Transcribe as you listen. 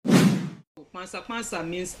Pansa pansa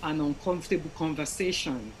means an uncomfortable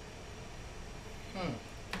conversation. Hmm.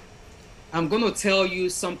 I'm going to tell you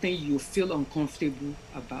something you feel uncomfortable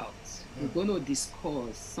about. We're Hmm. going to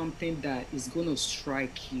discuss something that is going to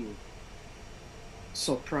strike you,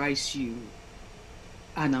 surprise you,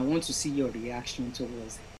 and I want to see your reaction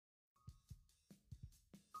towards it.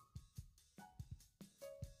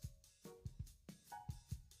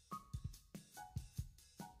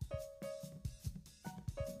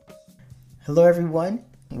 Hello, everyone.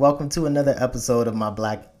 Welcome to another episode of My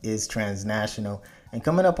Black is Transnational. And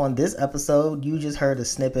coming up on this episode, you just heard a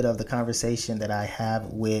snippet of the conversation that I have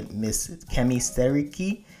with Miss Kemi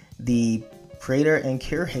Seriki, the creator and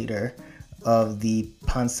curator of the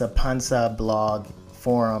Pansa Pansa blog,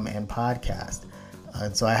 forum, and podcast.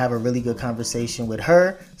 So I have a really good conversation with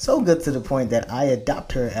her. So good to the point that I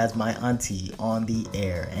adopt her as my auntie on the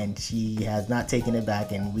air, and she has not taken it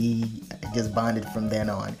back, and we just bonded from then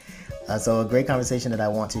on. So a great conversation that I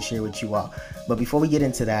want to share with you all. But before we get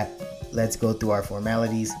into that, let's go through our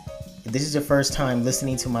formalities. If this is your first time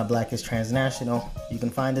listening to My Black is Transnational, you can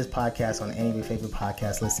find this podcast on any of your favorite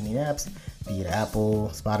podcast listening apps, be it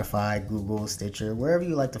Apple, Spotify, Google, Stitcher, wherever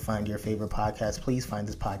you like to find your favorite podcast. Please find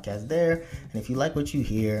this podcast there. And if you like what you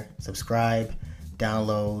hear, subscribe,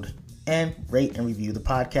 download, and rate and review the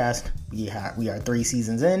podcast. We are 3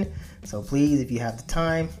 seasons in, so please, if you have the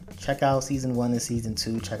time, check out season 1 and season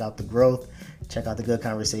 2. Check out the growth. Check out the good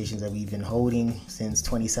conversations that we've been holding since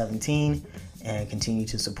 2017, and continue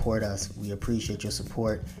to support us. We appreciate your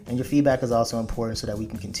support, and your feedback is also important so that we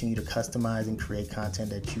can continue to customize and create content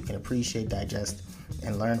that you can appreciate, digest,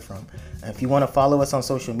 and learn from. And if you want to follow us on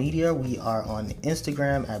social media, we are on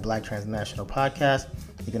Instagram at Black Transnational Podcast.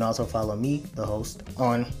 You can also follow me, the host,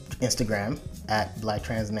 on Instagram at Black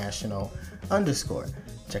Transnational _.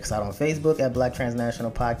 Check us out on Facebook at Black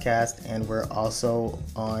Transnational Podcast, and we're also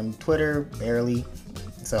on Twitter, barely.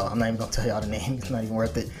 So I'm not even going to tell y'all the name. It's not even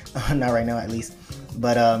worth it. Not right now, at least.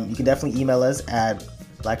 But you can definitely email us at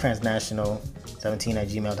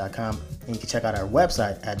blacktransnational17@gmail.com. And you can check out our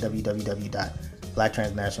website at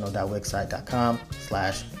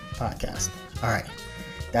www.blacktransnational.wixsite.com/podcast. All right.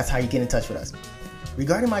 That's how you get in touch with us.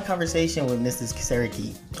 Regarding my conversation with Mrs.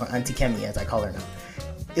 Seriki, or Auntie Kemi, as I call her now,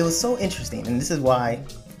 it was so interesting. And this is why,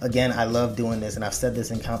 again, I love doing this. And I've said this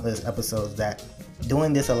in countless episodes, that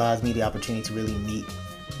doing this allows me the opportunity to really meet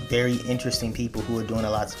very interesting people who are doing a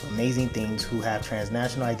lot of amazing things, who have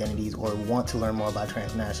transnational identities or want to learn more about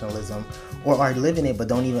transnationalism, or are living it but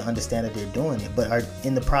don't even understand that they're doing it, but are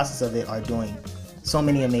in the process of it, are doing so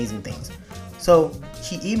many amazing things. So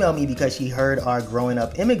she emailed me because she heard our growing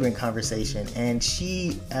up immigrant conversation, and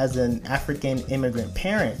she, as an African immigrant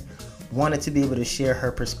parent, wanted to be able to share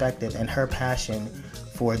her perspective and her passion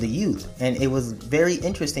for the youth. And it was very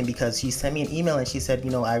interesting because she sent me an email and she said,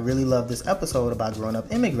 I really love this episode about growing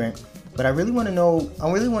up immigrant, but I really want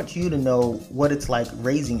you to know what it's like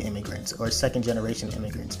raising immigrants or second generation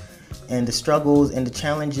immigrants, and the struggles and the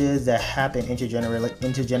challenges that happen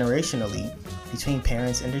intergenerationally between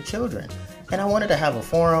parents and their children. And I wanted to have a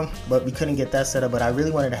forum, but we couldn't get that set up. But I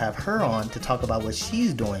really wanted to have her on to talk about what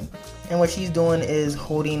she's doing. And what she's doing is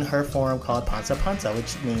holding her forum called Pansa Pansa,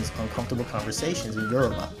 which means uncomfortable conversations in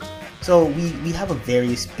Yoruba. So we have a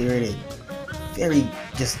very spirited, very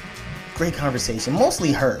just great conversation.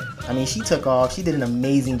 Mostly her. I mean, she took off. She did an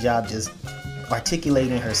amazing job just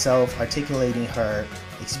articulating herself, articulating her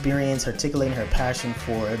experience, articulating her passion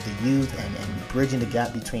for the youth, and bridging the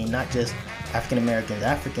gap between not just African Americans,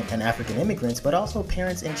 African immigrants, but also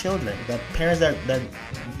parents and children. That parents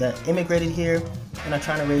that immigrated here and are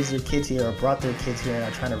trying to raise their kids here, or brought their kids here and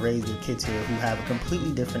are trying to raise their kids here, who have a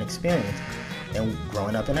completely different experience than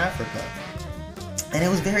growing up in Africa. And it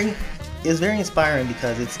was very inspiring,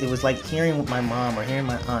 because it was like hearing my mom or hearing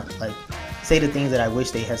my aunt say the things that I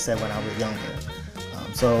wish they had said when I was younger.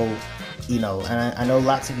 And I know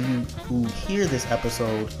lots of you who hear this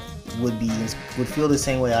episode would feel the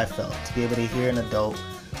same way I felt, to be able to hear an adult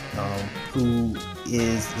who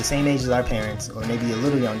is the same age as our parents, or maybe a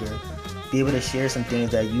little younger, be able to share some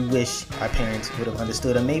things that you wish our parents would have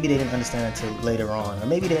understood, or maybe they didn't understand until later on, or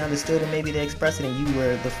maybe they understood and maybe they expressed it and you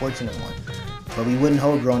were the fortunate one. But we wouldn't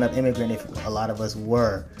hold growing up immigrant if a lot of us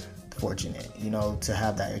were fortunate, to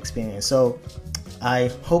have that experience. So I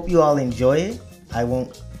hope you all enjoy it. I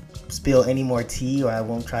won't spill any more tea, or I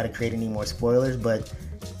won't try to create any more spoilers, but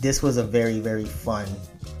this was a very, very fun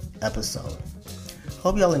episode.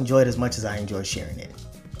 Hope y'all enjoyed as much as I enjoyed sharing it.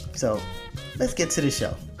 So let's get to the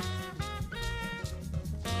show.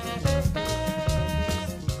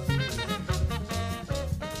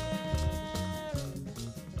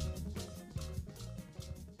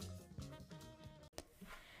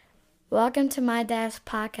 Welcome to my dad's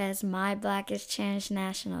podcast, My Black is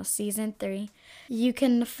Transnational, Season 3. You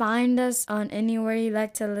can find us on anywhere you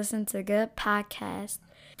like to listen to good podcasts.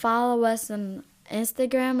 Follow us on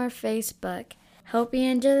Instagram or Facebook. Hope you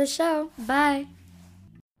enjoy the show. Bye.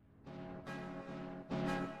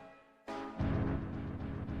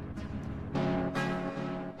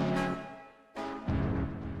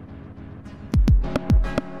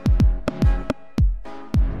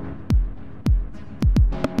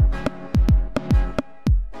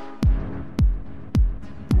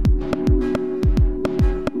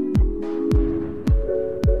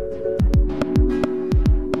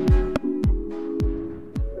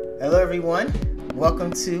 Hello, everyone.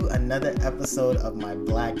 Welcome to another episode of My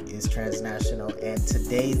Black is Transnational. And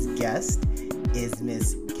today's guest is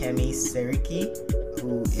Miss Kemi Seriki,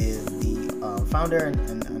 who is the founder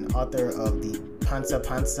and author of the Pansa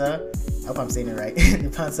Pansa. I hope I'm saying it right. The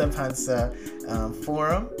Pansa Pansa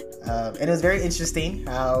forum. And it was very interesting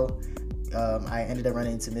how I ended up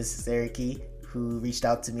running into Miss Seriki, who reached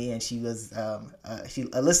out to me, and she was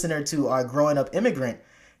a listener to our Growing Up Immigrant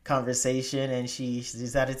conversation, and she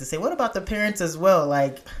decided to say, what about the parents as well?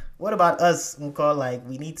 Like, what about us? Like,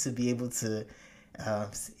 we need to be able to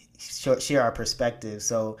share our perspective.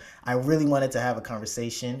 So I really wanted to have a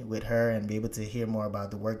conversation with her and be able to hear more about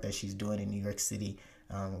the work that she's doing in New York City,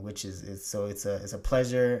 which is it's a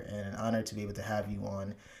pleasure and an honor to be able to have you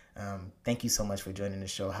on. Thank you so much for joining the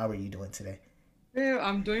show. How are you doing today? Yeah,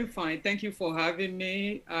 I'm doing fine. Thank you for having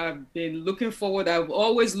me. I've been looking forward. I've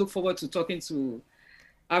always looked forward to talking to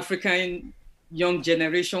African young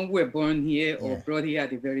generation who were born here or brought here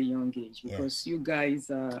at a very young age, because you guys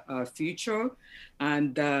are our future.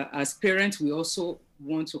 And as parents, we also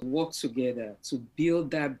want to work together to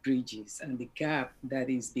build that bridges and the gap that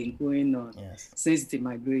has been going on since the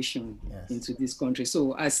migration into this country.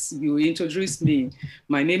 So as you introduced me,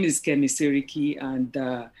 my name is Kemi Seriki,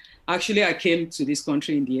 and actually I came to this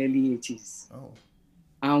country in the early 80s. Oh.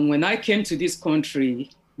 And when I came to this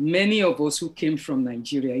country, many of us who came from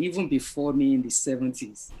Nigeria, even before me in the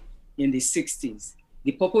 70s, in the 60s,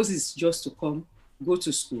 the purpose is just to come, go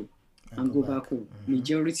to school, and go back home. Mm-hmm.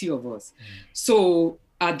 Majority of us. Mm-hmm. So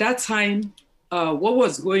at that time, what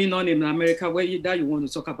was going on in America, that you want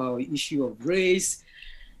to talk about issue of race,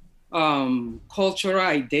 cultural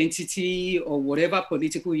identity, or whatever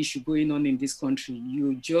political issue going on in this country,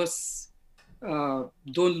 you just don't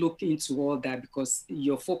look into all that, because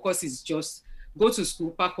your focus is just go to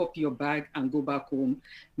school, pack up your bag, and go back home.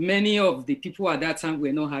 Many of the people at that time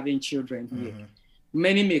were not having children here. Mm-hmm.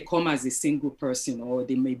 Many may come as a single person, or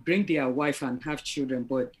they may bring their wife and have children,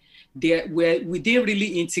 but we didn't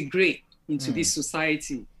really integrate into this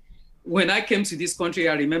society. When I came to this country,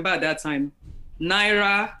 I remember at that time,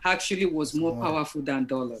 Naira actually was more powerful than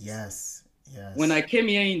dollars. Yes. When I came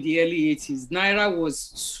here in the early 80s, Naira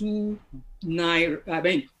was $1 to $2.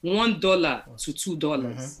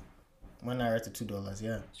 Mm-hmm. $1 to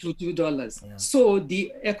 $2, To $2. Yeah. So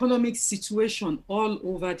the economic situation all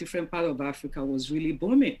over different parts of Africa was really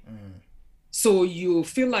booming. Mm. So you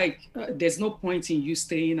feel like there's no point in you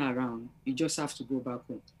staying around. You just have to go back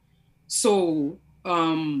home. So,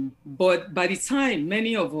 but by the time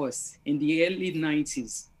many of us in the early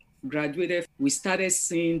 90s graduated, we started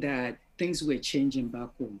seeing that things were changing back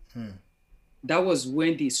home. Mm. That was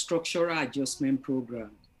when the structural adjustment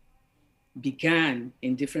program began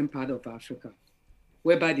in different parts of Africa,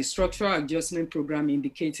 whereby the structural adjustment program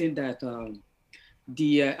indicating that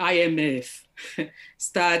the IMF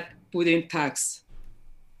start putting tax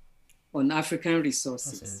on African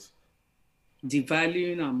resources,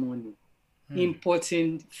 devaluing our money,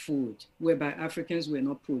 importing food, whereby Africans were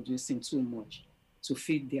not producing too much to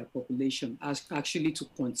feed their population, actually to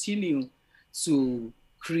continue to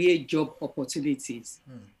create job opportunities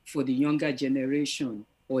for the younger generation,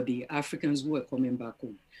 or the Africans who were coming back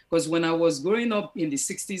home. Because when I was growing up in the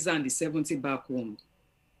 60s and the 70s back home,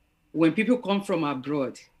 when people come from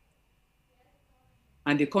abroad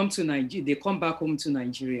and they come to Nigeria, they come back home to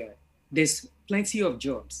Nigeria, there's plenty of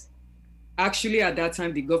jobs. Actually, at that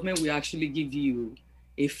time, the government will actually give you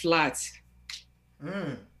a flat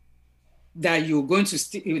that you're going to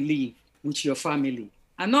live with your family.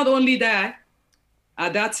 And not only that,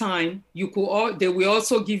 at that time, they will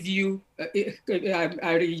also give you,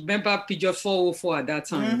 I remember Pidgeot 404 at that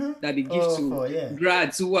time, that they give to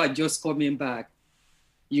grads who are just coming back.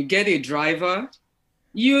 You get a driver,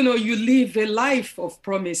 you live a life of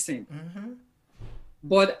promising. Mm-hmm.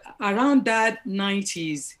 But around that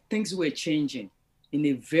 90s, things were changing in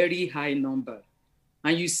a very high number.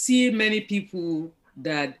 And you see many people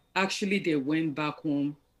that actually they went back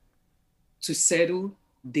home to settle,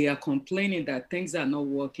 they are complaining that things are not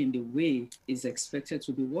working the way is expected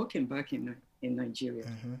to be working back in Nigeria.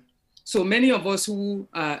 Mm-hmm. So many of us who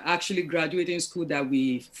are actually graduating school, that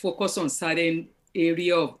we focus on certain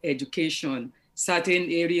area of education,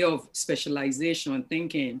 certain area of specialization,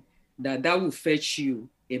 thinking that that will fetch you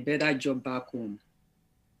a better job back home.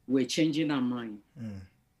 We're changing our mind.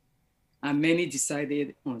 And many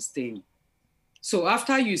decided on staying. So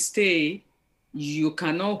after you stay, you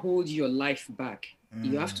cannot hold your life back.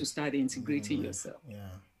 You have to start integrating yourself. Yeah.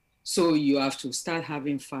 So you have to start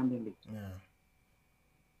having family. Yeah.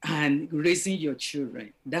 And raising your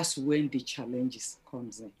children. That's when the challenges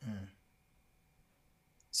comes in.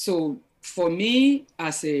 So for me,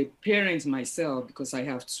 as a parent myself, because I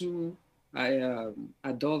have two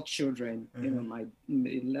adult children, you know, my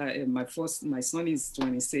son is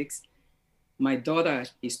 26, my daughter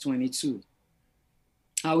is 22.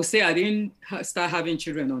 I would say I didn't start having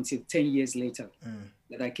children until 10 years later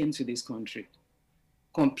that I came to this country,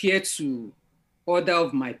 compared to other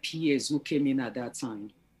of my peers who came in at that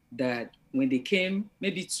time, that when they came,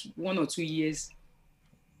 maybe 1 or 2 years,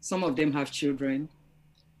 some of them have children,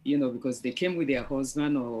 you know, because they came with their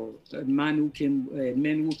husband, or men who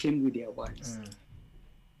came with their wives.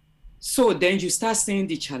 So then you start seeing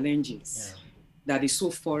the challenges that is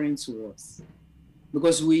so foreign to us.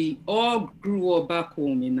 Because we all grew up back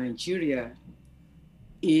home in Nigeria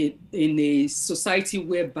in a society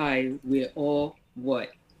whereby we're all what?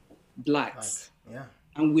 Blacks. Yeah.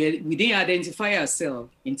 And we didn't identify ourselves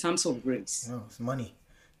in terms of race. No, it's money.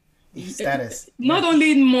 Status. Not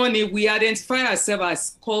only in money, we identify ourselves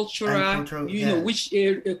as cultural, you know, which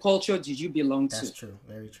culture did you belong to? That's true,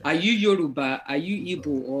 very true. Are you Yoruba? Are you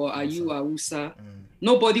Igbo? Or are you Hausa?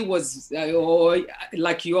 Nobody was, or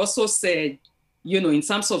like you also said, you know, in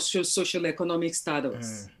terms of social economic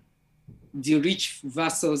status, the rich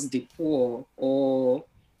versus the poor, or,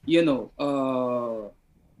 you know,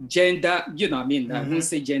 gender, you know, I mean, I won't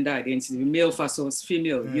say gender identity, male versus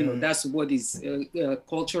female, you know, that's what is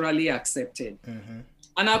culturally accepted.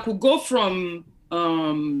 And I could go from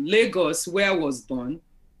Lagos, where I was born,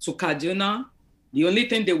 to Kaduna. The only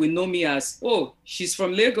thing they will know me as, oh, she's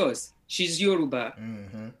from Lagos, she's Yoruba.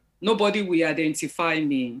 Nobody will identify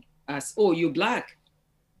me as, oh, you Black,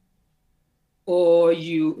 or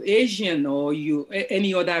you Asian, or you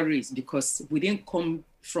any other race, because we didn't come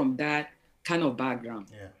from that kind of background.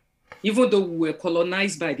 Even though we were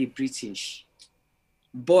colonized by the British,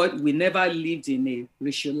 but we never lived in a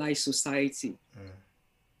racialized society.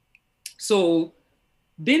 So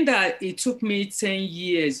being that it took me 10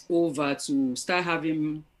 years over to start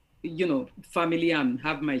having, you know, family and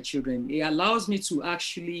have my children, it allows me to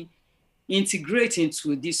actually integrate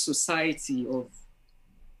into this society of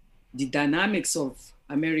the dynamics of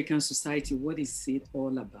American society. What is it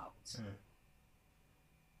all about?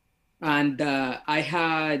 And I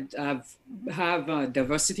have a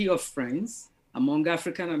diversity of friends among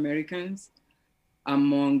African Americans,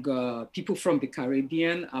 among people from the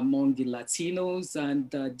Caribbean, among the Latinos,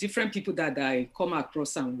 and different people that I come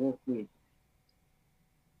across and work with.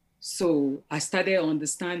 So I started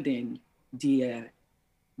understanding the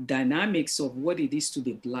dynamics of what it is to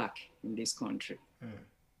be Black in this country.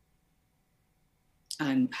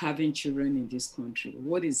 And having children in this country.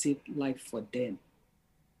 What is it like for them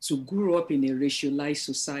to grow up in a racialized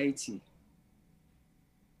society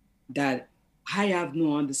that I have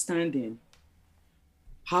no understanding?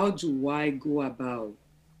 How do I go about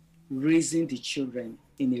raising the children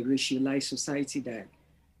in a racialized society that,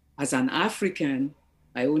 as an African,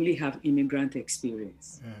 I only have immigrant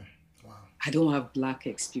experience? Wow. I don't have Black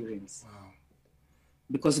experience. Wow.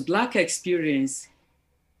 Because Black experience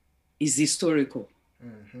is historical.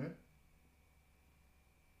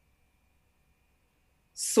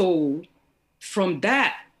 So from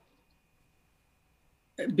that,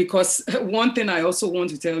 because one thing I also want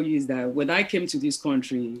to tell you is that when I came to this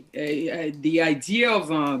country, the idea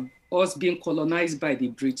of us being colonized by the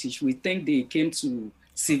British, we think they came to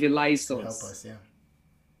civilize us. Help us, yeah.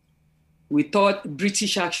 We thought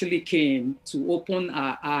British actually came to open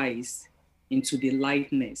our eyes into the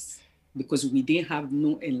lightness, because we didn't have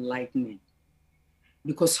no enlightenment.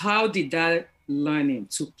 Because how did that learning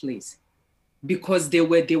took place? Because they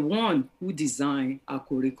were the one who designed our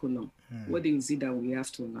curriculum. What is it that we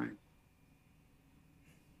have to learn?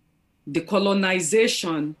 The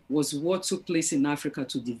colonization was what took place in Africa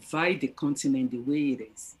to divide the continent the way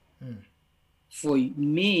it is. For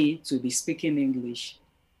me to be speaking English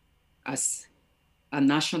as a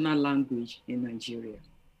national language in Nigeria.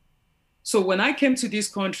 So when I came to this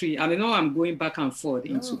country, I know I'm going back and forth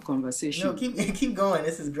into conversation. No, keep going.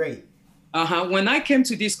 This is great. When I came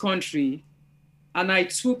to this country, and I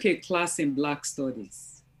took a class in Black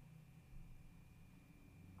Studies.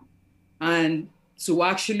 And to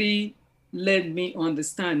actually let me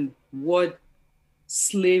understand what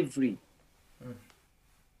slavery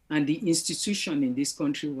and the institution in this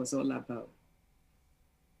country was all about.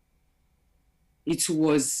 It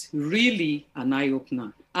was really an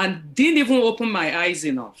eye-opener and didn't even open my eyes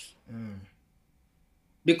enough.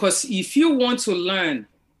 Because if you want to learn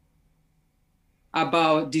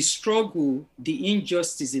about the struggle, the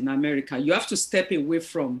injustice in America, you have to step away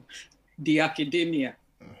from the academia.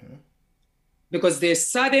 Because there's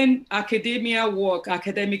certain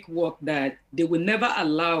academic work that they will never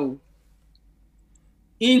allow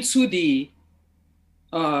into the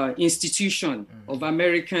institution of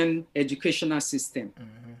American educational system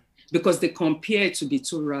because they compare it to be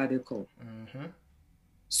too radical.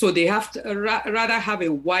 So they have to rather have a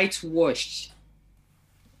whitewashed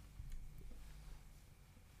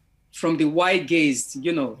from the wide-gazed,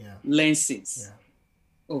 lenses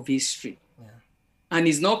of history. And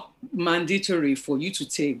it's not mandatory for you to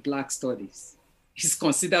take Black Studies. It's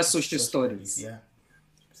considered social studies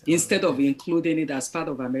instead of including it as part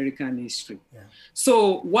of American history.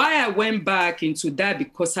 So why I went back into that,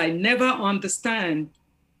 because I never understand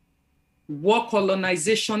what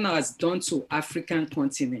colonization has done to African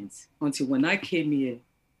continent until when I came here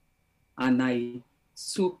and I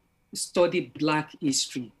studied Black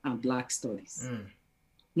history and Black studies.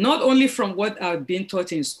 Not only from what I've been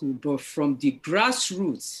taught in school, but from the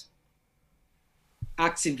grassroots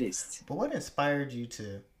activists. But what inspired you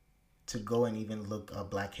to go and even look up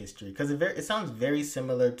Black history? Because it sounds very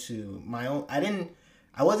similar to my own.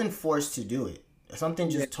 I wasn't forced to do it. Something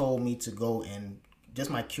just told me to go, and just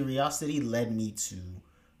my curiosity led me to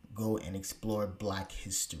go and explore Black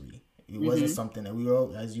history. It wasn't something that we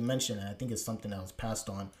were, as you mentioned, I think it's something that was passed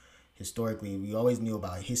on historically. We always knew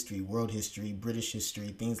about history, world history, British history,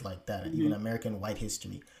 things like that, even American white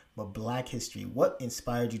history. But Black history, what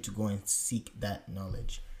inspired you to go and seek that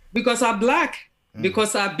knowledge? Because I'm Black.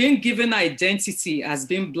 Because I've been given identity as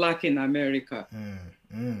being Black in America.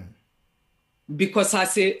 Because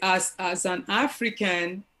as an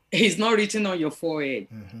African, it's not written on your forehead.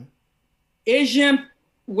 Asian,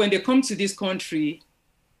 when they come to this country,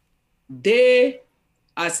 they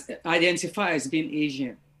identify as being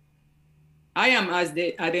Asian.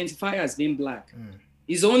 They identify as being Black.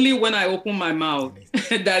 It's only when I open my mouth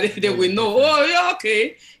that they will know, oh, yeah,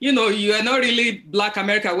 okay. You are not really Black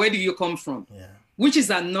America. Where do you come from? Which is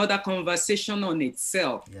another conversation on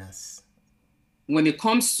itself. When it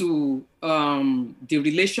comes to the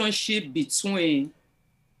relationship between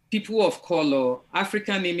people of color,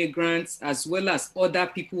 African immigrants, as well as other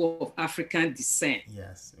people of African descent.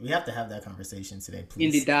 We have to have that conversation today, please.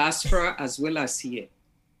 In the diaspora as well as here.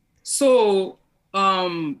 So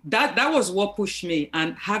that was what pushed me,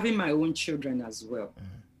 and having my own children as well.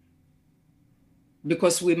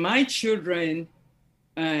 Because with my children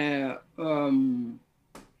in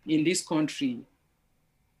this country,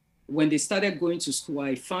 when they started going to school,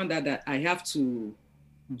 I found out that I have to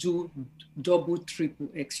do double, triple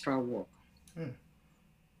extra work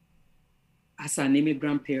as an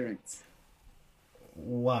immigrant parent.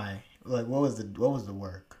 Why? Like, what was the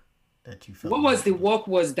work that you felt? What was the work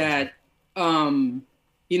was that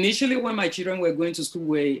initially when my children were going to school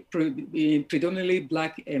were in predominantly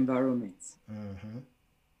Black environments,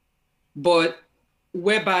 but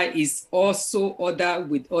whereby is also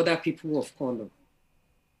with other people of color.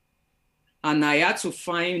 And I had to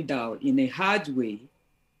find out in a hard way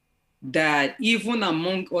that even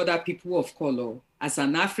among other people of color, as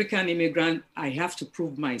an African immigrant, I have to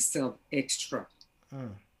prove myself extra.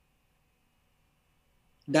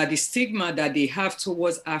 That the stigma that they have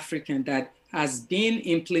towards African that has been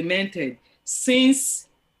implemented since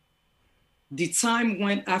the time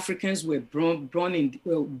when Africans were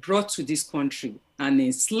brought to this country and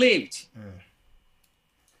enslaved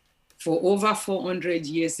for over 400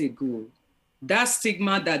 years ago, that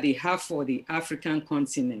stigma that they have for the African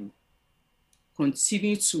continent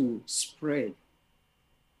continue to spread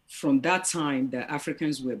from that time that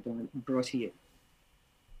Africans were brought here.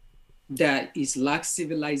 That is lack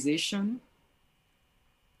civilization.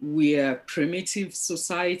 We are primitive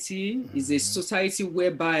society. Is a society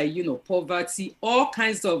whereby, poverty, all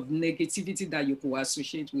kinds of negativity that you could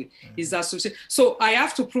associate with is associated. So I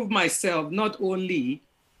have to prove myself not only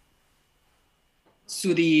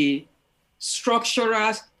to the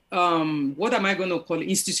structural, what am I going to call it,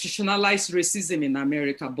 institutionalized racism in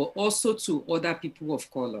America, but also to other people of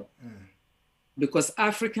color. Because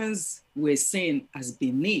Africans were seen as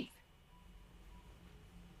beneath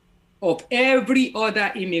of every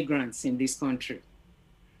other immigrants in this country.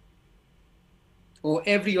 or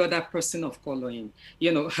every other person of color in.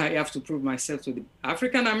 You know, I have to prove myself to the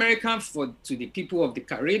African American, to the people of the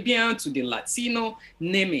Caribbean, to the Latino,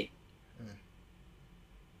 name it.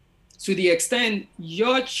 To the extent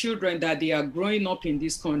your children that they are growing up in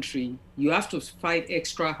this country, you have to fight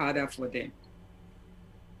extra harder for them.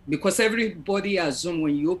 Because everybody assumes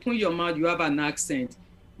when you open your mouth, you have an accent,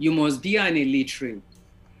 you must be an illiterate.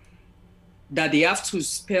 That they have to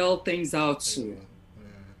spell things out too.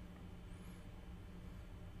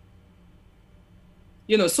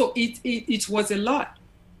 You know, so it was a lot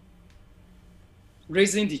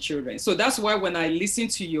raising the children. So that's why when I listened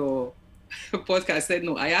to your podcast, I said,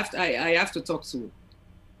 no, I have to talk to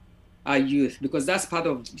our youth, because that's part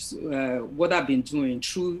of what I've been doing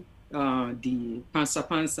through the Pansa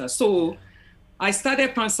Pansa. So I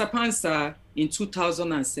started Pansa Pansa in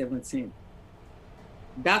 2017.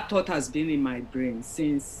 That thought has been in my brain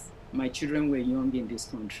since my children were young in this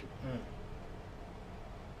country.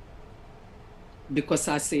 Because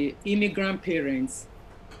as an immigrant parent,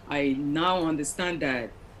 I now understand that,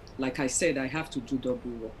 like I said, I have to do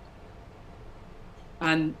double work.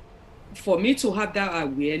 And for me to have that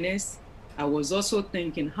awareness, I was also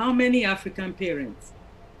thinking, how many African parents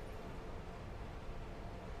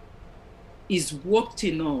is worked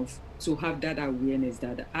enough to have that awareness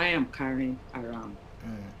that I am carrying around?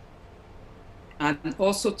 And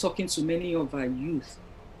also talking to many of our youth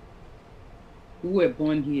who were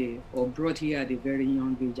born here or brought here at a very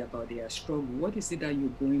young age about their struggle. What is it that you're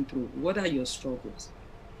going through? What are your struggles?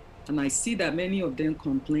 And I see that many of them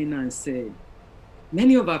complain and say,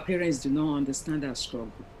 many of our parents do not understand our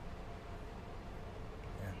struggle.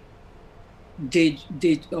 They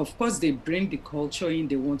of course they bring the culture in.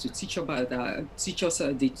 They want to teach us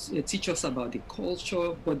about the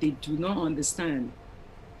culture, but they do not understand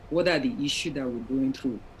what are the issues that we're going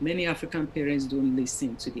through. Many African parents don't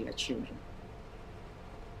listen to their children.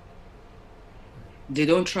 They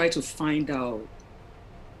don't try to find out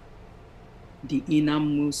the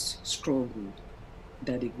innermost struggle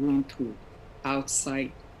that they're going through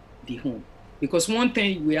outside the home. Because one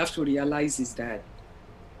thing we have to realize is that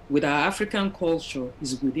with our African culture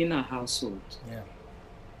is within our household.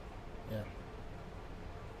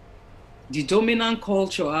 The dominant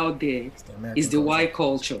culture out there is the white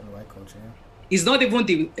culture. It's not even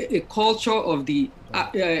the culture of the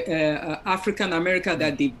African America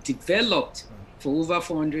that they developed for over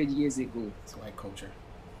 400 years ago. It's white culture.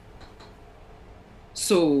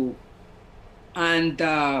 So, and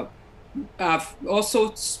I've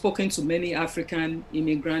also spoken to many African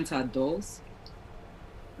immigrant adults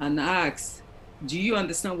and asked, do you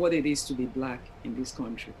understand what it is to be Black in this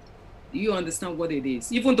country? Do you understand what it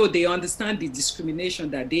is? Even though they understand the discrimination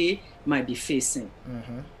that they might be facing.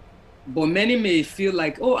 But many may feel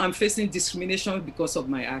like, oh, I'm facing discrimination because of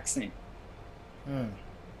my accent.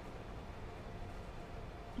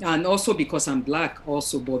 And also because I'm Black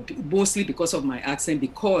also, but mostly because of my accent,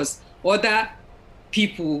 because other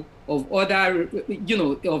people of other, you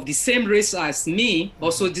know, of the same race as me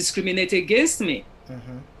also discriminate against me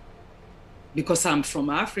because I'm from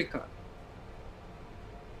Africa.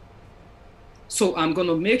 So I'm going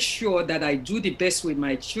to make sure that I do the best with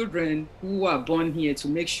my children who are born here to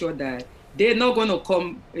make sure that they're not going to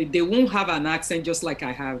come, they won't have an accent just like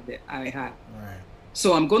I have. Right.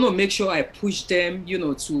 So I'm going to make sure I push them, you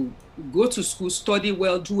know, to go to school, study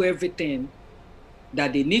well, do everything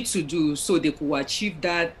that they need to do so they could achieve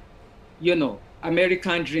that, you know,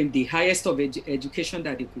 American dream, the highest of education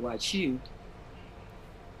that they could achieve.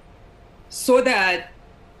 So that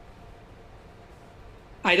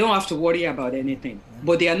I don't have to worry about anything.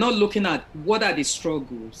 But they are not looking at what are the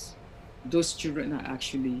struggles those children are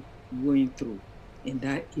actually going through in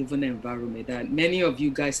that even environment that many of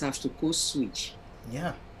you guys have to code switch.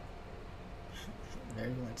 Yeah,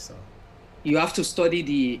 very much so. You have to study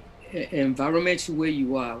the environment where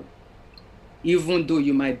you are, even though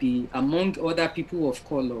you might be among other people of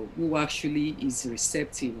color who actually is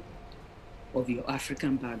receptive of your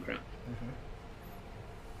African background.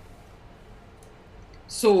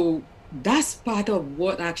 So that's part of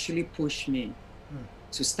what actually pushed me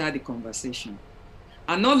to start the conversation.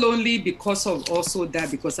 And not only because of also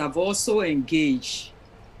that, because I've also engaged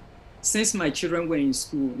since my children were in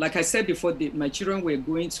school. Like I said before, my children were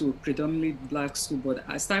going to predominantly Black school, but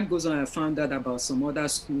as time goes on, I found out about some other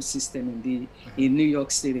school system in New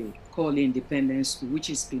York City called Independent School, which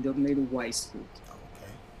is predominantly white school.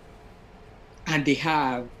 And they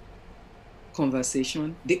have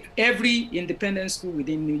conversation. Every independent school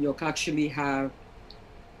within New York actually have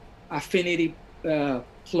affinity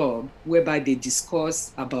club whereby they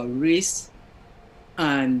discuss about race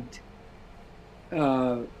and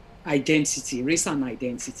identity, race and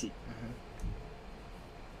identity.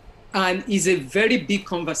 And it's a very big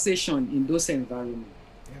conversation in those environments.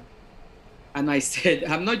 Yeah. And I said,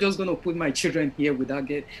 I'm not just going to put my children here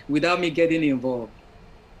without me getting involved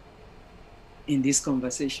in this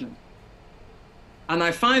conversation. And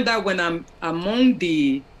I find that when I'm among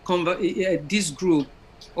this group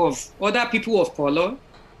of other people of color,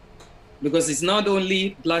 because it's not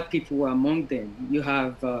only Black people among them. You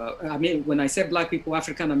have, when I say Black people,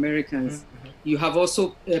 African Americans, you have also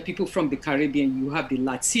people from the Caribbean, you have the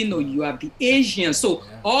Latino, you have the Asian. So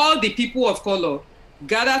all the people of color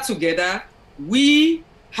gather together, we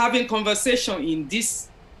having conversation in this,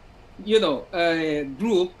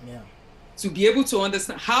 group to be able to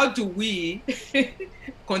understand how do we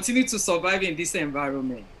continue to survive in this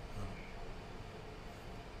environment.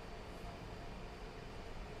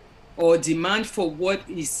 Or demand for what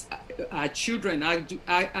is our children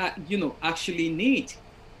actually need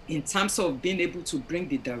in terms of being able to bring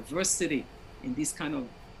the diversity in this kind of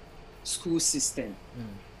school system.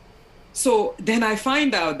 So then I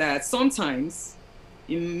find out that sometimes,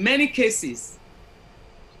 in many cases,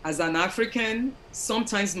 as an African,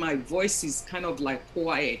 sometimes my voice is kind of like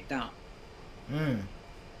quiet down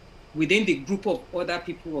within the group of other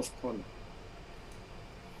people of color.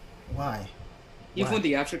 Why? Even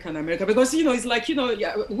the African American, because it's like we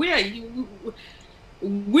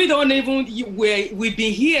don't even we've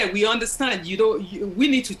been here. We understand. We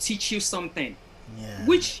need to teach you something,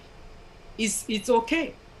 which it's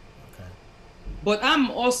okay. But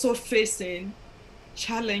I'm also facing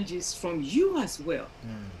challenges from you as well,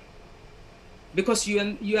 because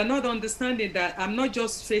you are not understanding that I'm not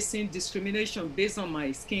just facing discrimination based on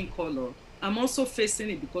my skin color. I'm also facing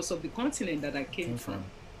it because of the continent that I came from.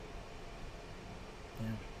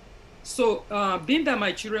 So being that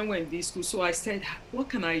my children were in this school, so I said, what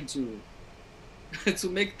can I do to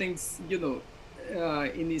make things,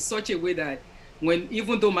 in such a way that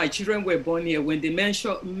even though my children were born here, when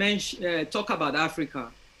they talk about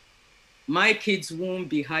Africa, my kids won't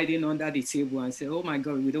be hiding under the table and say, oh my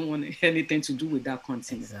God, we don't want anything to do with that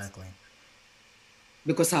continent. Exactly.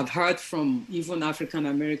 Because I've heard from even African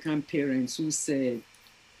American parents who said,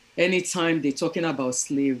 anytime they're talking about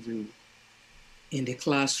slavery in the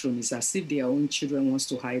classroom, it's as if their own children wants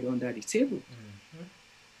to hide under the table.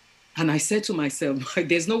 And I said to myself,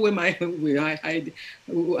 there's no way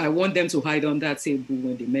I want them to hide on that table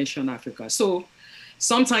when they mention Africa. So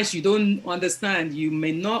sometimes you don't understand, you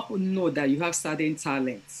may not know that you have certain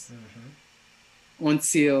talents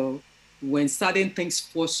until when certain things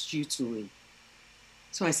force you to it.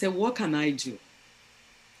 So I said, what can I do?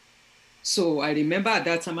 So I remember at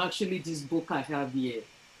that time, actually this book I have here,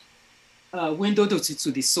 Window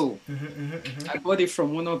to the Soul. I bought it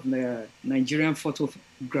from one of the Nigerian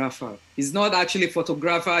photographer. It's not actually a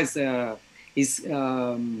photographer, it's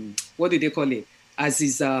what do they call it? As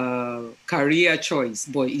his career choice,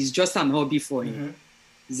 but it's just an hobby for him.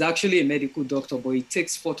 He's actually a medical doctor, but he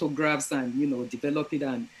takes photographs and develop it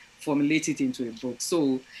and formulate it into a book.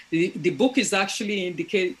 So the book is actually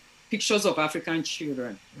indicate pictures of African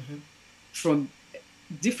children from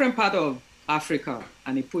different part of Africa,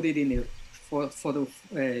 and he put it in a photo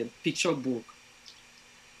picture book.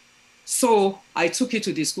 So I took it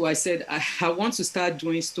to the school. I said, I want to start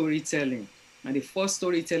doing storytelling. And the first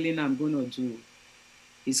storytelling I'm going to do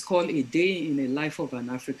is called A Day in the Life of an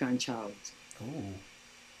African Child. Oh.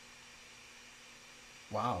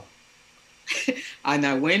 Wow. And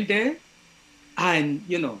I went there and,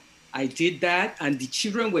 I did that. And the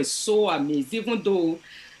children were so amazed, even though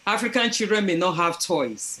African children may not have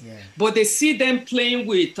toys, but they see them playing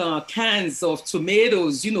with cans of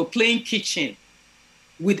tomatoes, playing kitchen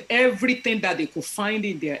with everything that they could find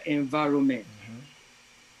in their environment.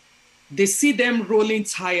 They see them rolling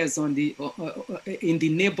tires in the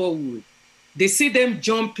neighborhood. They see them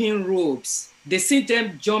jumping ropes. They see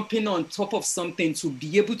them jumping on top of something to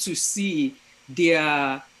be able to see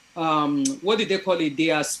their, what do they call it?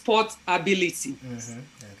 Their sport ability.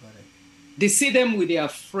 They see them with their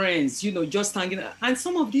friends, just hanging out. And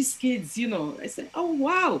some of these kids, I say, oh,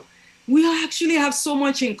 wow, we actually have so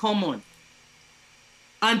much in common.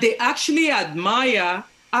 And they actually admire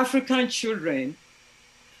African children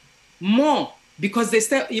more because they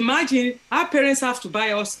say, imagine our parents have to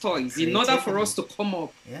buy us toys in order for us to come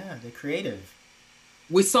up. Yeah, they're creative.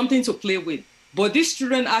 With something to play with. But these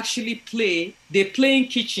children actually play, they play in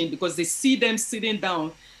kitchen because they see them sitting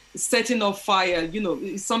down, setting up fire,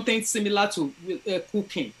 something similar to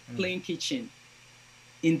cooking, playing kitchen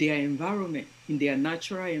in their environment, in their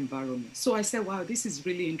natural environment. So I said, wow, this is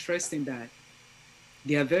really interesting that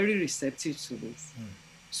they are very receptive to this.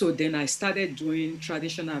 So then I started doing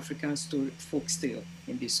traditional African story, folk tale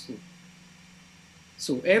in the school.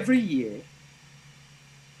 So every year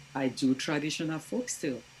I do traditional folk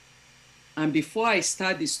tale. And before I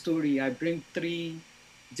start the story, I bring 3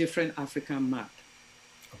 different African maps.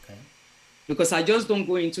 Okay. Because I just don't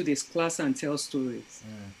go into this class and tell stories.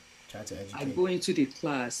 Try to educate. I go into the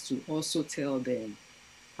class to also tell them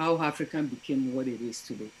how African became what it is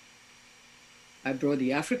today. I brought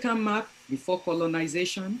the African map before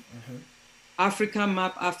colonization, African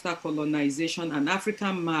map after colonization, and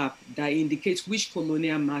African map that indicates which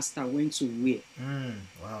colonial master went to where.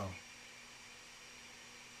 Wow.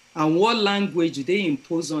 And what language they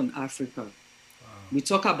impose on Africa. Wow. We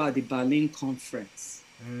talk about the Berlin Conference.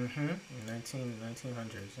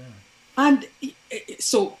 1900s, yeah. And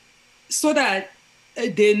so that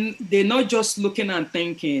they're not just looking and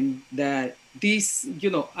thinking that this,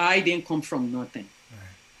 I didn't come from nothing. Right.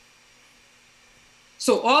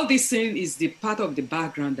 So all this thing is the part of the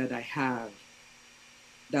background that I have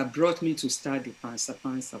that brought me to start the Pansa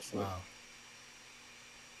folk. Wow.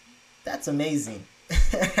 That's amazing.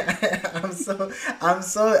 I'm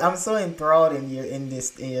so enthralled in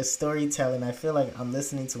your storytelling. I feel like I'm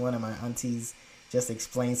listening to one of my aunties just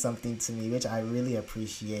explain something to me, which I really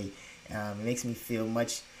appreciate. It makes me feel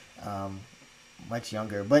much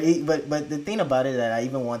younger. But the thing about it that I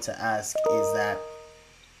even want to ask is that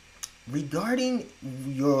regarding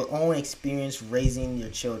your own experience raising your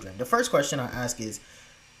children, the first question I ask is,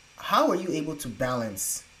 how are you able to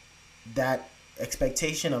balance that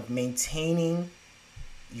expectation of maintaining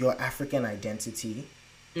your African identity,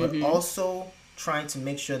 but also trying to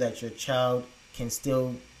make sure that your child can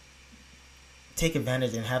still take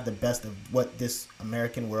advantage and have the best of what this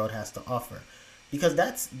American world has to offer? Because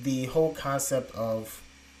that's the whole concept of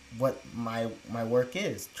what my work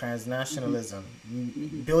is, transnationalism,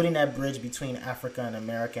 building that bridge between Africa and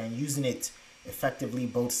America and using it effectively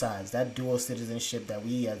both sides, that dual citizenship that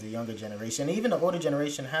we as the younger generation, and even the older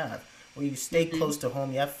generation have, where you stay close to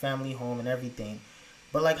home, you have family home and everything.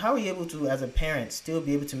 But like, how are you able to, as a parent, still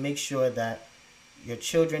be able to make sure that your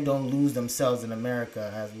children don't lose themselves in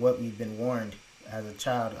America, as what we've been warned as a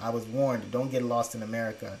child? I was warned, don't get lost in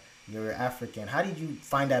America. You're African. How did you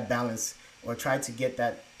find that balance or try to get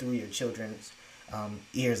that through your children's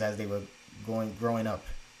ears as they were growing up?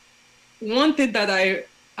 One thing that I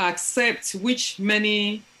accept, which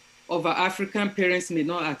many of our African parents may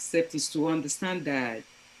not accept, is to understand that,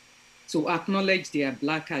 to acknowledge their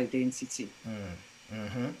Black identity.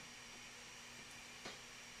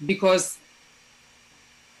 Because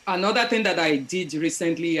another thing that I did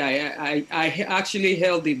recently, I actually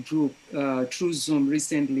held a group through Zoom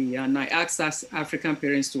recently, and I asked African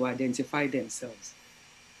parents to identify themselves.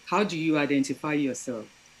 How do you identify yourself?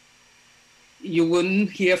 You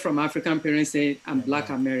wouldn't hear from African parents say, I'm Black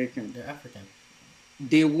American. They're African.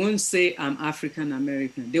 They won't say, I'm African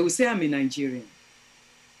American. They will say, I'm a Nigerian.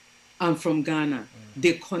 I'm from Ghana.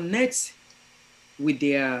 They connect with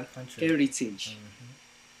their heritage.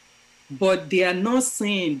 But they are not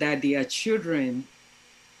saying that their children's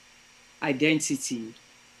identity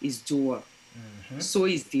is dual. So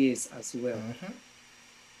is theirs as well.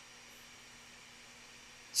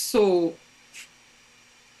 So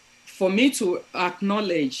for me to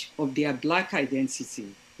acknowledge of their Black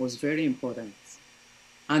identity was very important.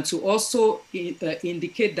 And to also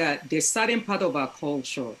indicate that there's certain part of our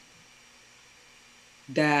culture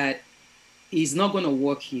that is not going to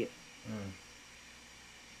work here.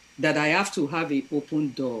 That I have to have an open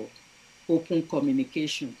door, open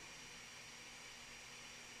communication.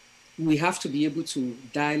 We have to be able to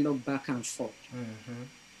dialogue back and forth.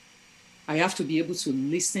 I have to be able to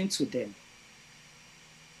listen to them,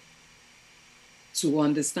 to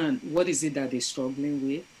understand what is it that they're struggling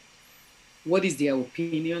with, what is their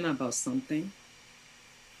opinion about something,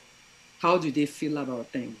 how do they feel about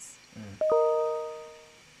things.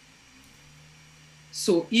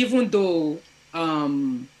 So even though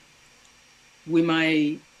we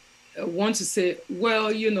might want to say,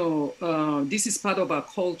 well, this is part of our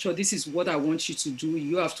culture, this is what I want you to do,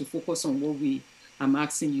 you have to focus on what I'm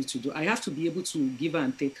asking you to do. I have to be able to give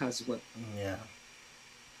and take as well. Yeah.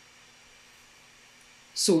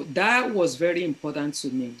 So that was very important to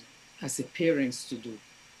me as a parent to do.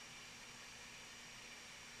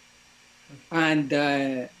 And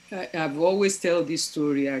I've always tell this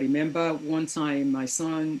story. I remember one time my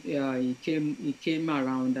son, he came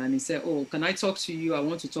around and he said, oh, can I talk to you? I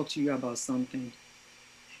want to talk to you about something.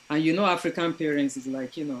 And African parents is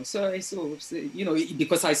like, sorry, so,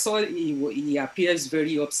 because I saw he appears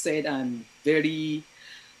very upset and very,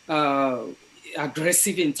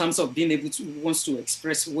 aggressive in terms of being able to wants to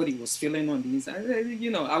express what he was feeling on the inside.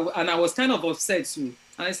 And I was kind of upset too.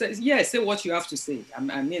 And I said, yeah, say what you have to say.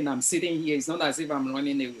 I mean, I'm sitting here. It's not as if I'm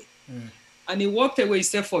running away. And he walked away. He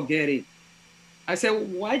said, forget it. I said,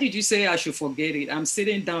 why did you say I should forget it? I'm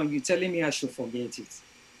sitting down. You're telling me I should forget it.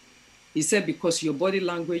 He said, because your body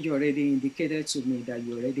language already indicated to me that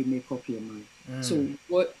you already make up your mind. So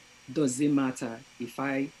what does it matter if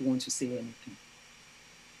I want to say anything?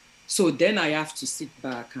 So then I have to sit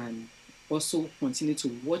back and also continue to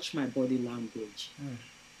watch my body language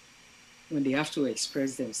when they have to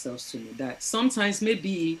express themselves to me. That sometimes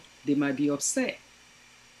maybe they might be upset.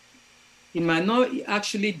 It might not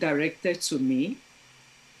actually directed to me.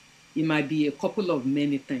 It might be a couple of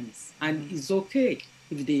many things. And it's okay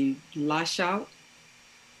if they lash out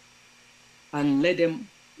and let them,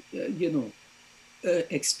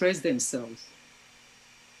 express themselves.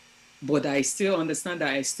 But I still understand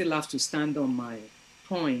that I still have to stand on my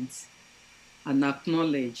point and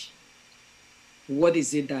acknowledge what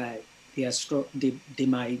is it that they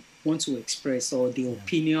might want to express, or the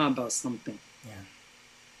opinion about something. Yeah.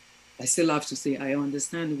 I still have to say, I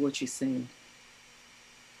understand what you're saying.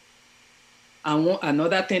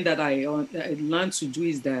 Another thing that I learned to do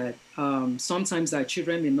is that sometimes our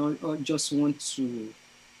children may not just want to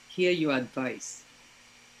hear your advice.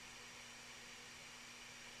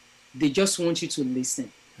 They just want you to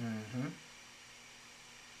listen.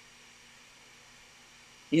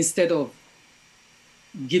 Instead of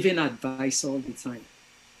giving advice all the time.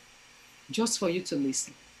 Just for you to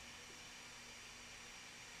listen.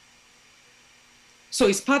 So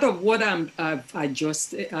it's part of what I've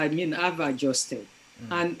adjusted.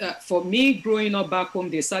 And for me, growing up back home,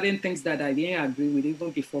 there's certain things that I didn't agree with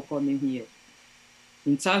even before coming here.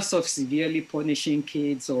 In terms of severely punishing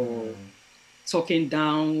kids or talking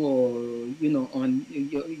down or, on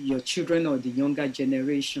your children or the younger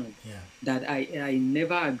generation, that I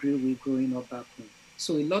never agree with growing up back home.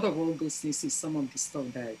 So a lot of all those things is some of the stuff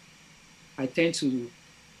that I tend to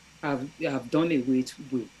have done away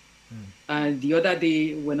with. And the other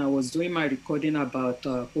day when I was doing my recording about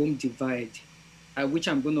home divide, which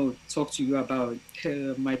I'm going to talk to you about,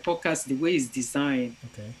 my podcast, the way it's designed,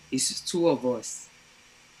 is two of us.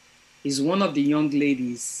 Is one of the young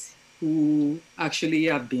ladies who actually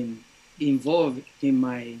have been involved in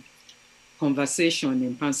my conversation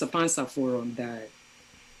in Pansa Pansa Forum that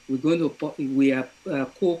we are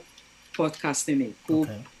co-podcasting it,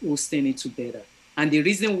 co-hosting it together. And the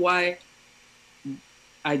reason why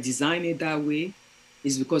I designed it that way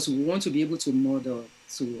is because we want to be able to model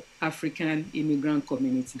to African immigrant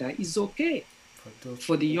community that it's okay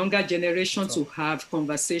for the younger generation to have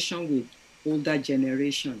conversation with older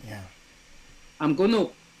generation. Yeah. I'm going to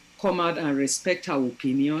come out and respect her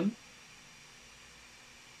opinion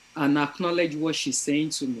and acknowledge what she's saying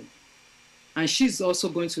to me. And she's also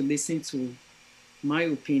going to listen to my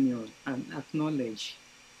opinion and acknowledge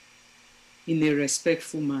in a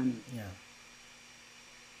respectful manner. Yeah.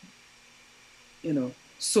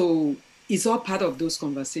 So it's all part of those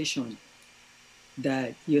conversations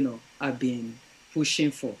that, I've been pushing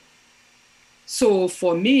for. So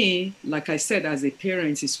for me, like I said, as a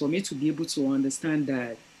parent, is for me to be able to understand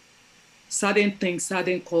that certain things,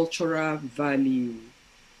 certain cultural value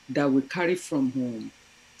that we carry from home,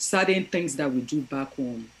 certain things that we do back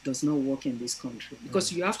home does not work in this country.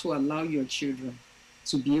 Because you have to allow your children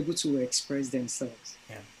to be able to express themselves,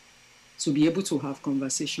 to be able to have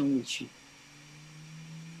conversation with you.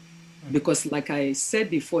 Because like I said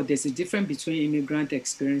before, there's a difference between immigrant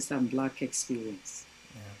experience and Black experience.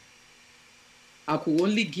 I could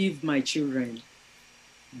only give my children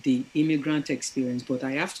the immigrant experience, but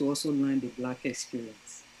I have to also learn the Black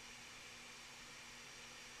experience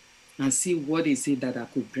and see what is it that I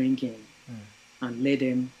could bring in and let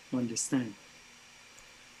them understand.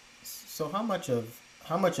 So how much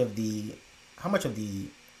of the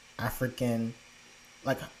African,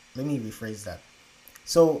 let me rephrase that.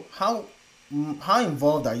 So how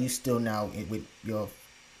involved are you still now with your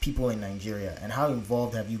people in Nigeria, and how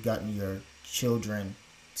involved have you gotten your children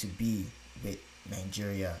to be with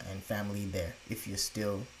Nigeria and family there, if you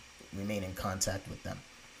still remain in contact with them?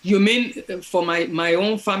 You mean for my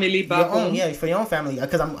own family back home? Yeah, for your own family.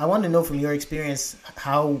 Because I want to know from your experience,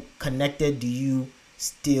 how connected do you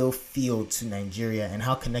still feel to Nigeria, and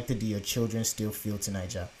how connected do your children still feel to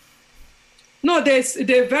Nigeria? No,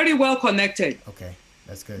 they're very well connected. Okay,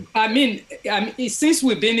 that's good. I mean since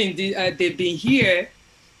we've been in they've been here,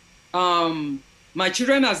 my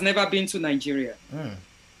children has never been to Nigeria.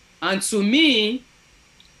 And to me,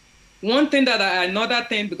 another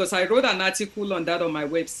thing, because I wrote an article on that on my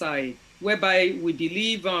website, whereby we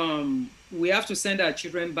believe we have to send our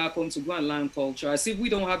children back home to go and learn culture, as if we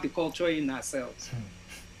don't have the culture in ourselves.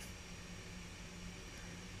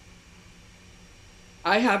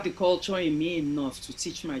 I have the culture in me enough to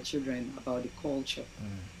teach my children about the culture.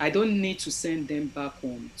 I don't need to send them back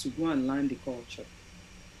home to go and learn the culture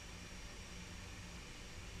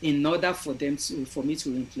in order for me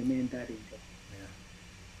to implement that in them. Yeah.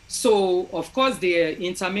 So, of course, they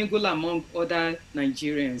intermingle among other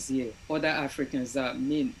Nigerians here, other Africans. I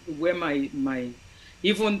mean, where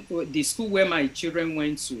even the school where my children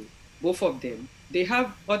went to, both of them, they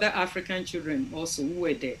have other African children also who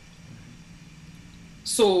were there.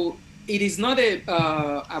 So it is not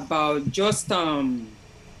about just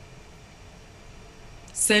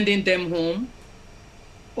sending them home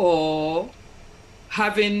or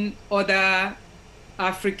having other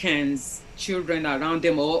Africans, children around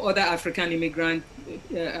them, or other African immigrants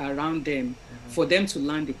around them for them to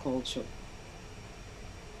learn the culture.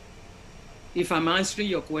 If I'm answering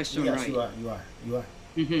your question right. Yes, you are.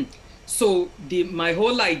 Mm-hmm. So my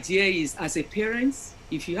whole idea is, as a parent,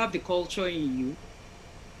 if you have the culture in you,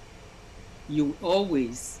 you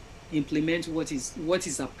always implement what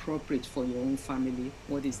is appropriate for your own family,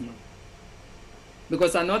 what is not.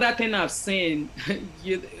 Because another thing I've seen,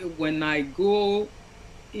 when I go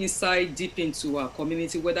inside deep into our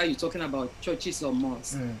community, whether you're talking about churches or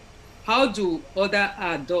mosques, how do other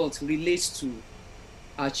adults relate to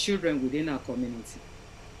our children within our community?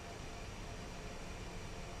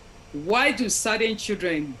 Why do certain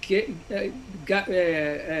children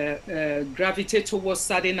gravitate towards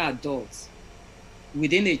certain adults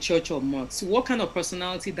within a church or mosque? What kind of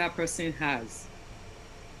personality that person has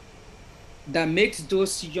that makes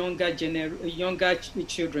those younger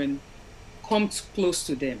children come close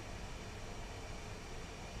to them?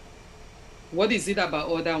 What is it about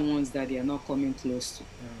other ones that they are not coming close to?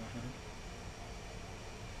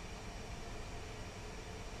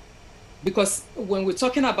 Because when we're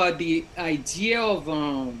talking about the idea of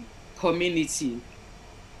community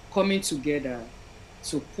coming together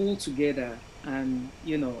to pull together and,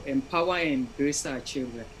 empower and embrace our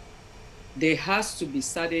children, there has to be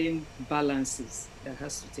certain balances that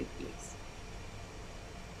has to take place.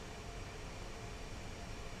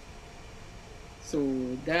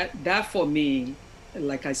 So that for me,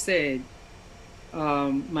 like I said,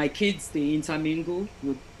 my kids, they intermingle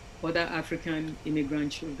with other African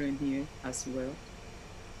immigrant children here as well.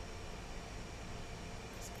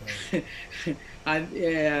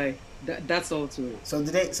 And that's all to it. So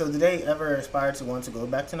did they ever aspire to want to go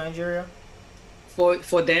back to Nigeria?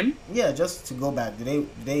 For them? Yeah, just to go back. Did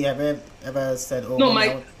they ever said, "Oh,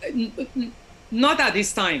 no, not at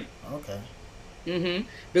this time." Okay.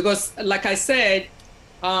 Because, like I said,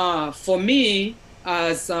 for me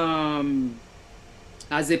as a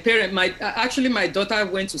parent, my daughter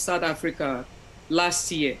went to South Africa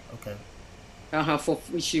last year. Okay.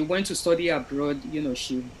 She went to study abroad.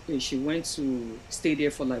 She went to stay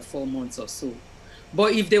there for like 4 months or so.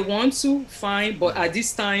 But if they want to, fine. But at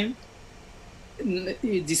this time,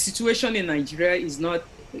 the situation in Nigeria is not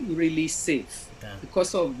really safe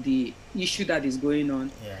because of the issue that is going on.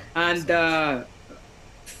 Yeah, and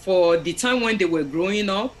for the time when they were growing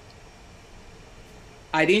up,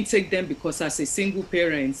 I didn't take them because as a single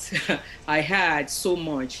parent, I had so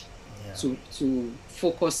much to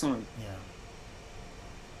focus on. Yeah.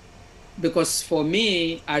 Because for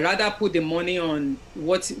me, I rather put the money on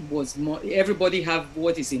what was more. Everybody have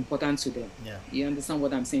what is important to them. Yeah. You understand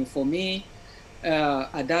what I'm saying? For me,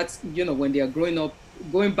 at that, when they are growing up,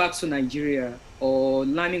 going back to Nigeria or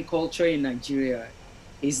learning culture in Nigeria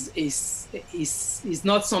is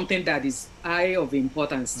not something that is high of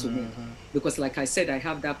importance to me, because like I said, I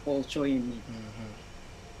have that culture in me.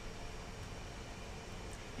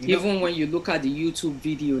 Even when you look at the YouTube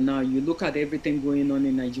video now, you look at everything going on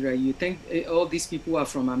in Nigeria, you think all these people are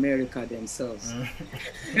from America themselves.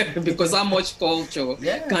 Because how much culture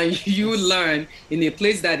can you learn in a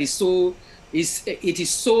place that is so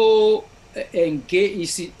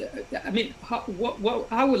engaged? I mean,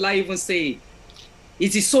 how will I even say it?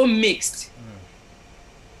 It is so mixed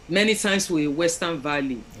many times with Western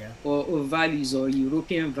value or values or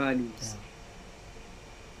European values.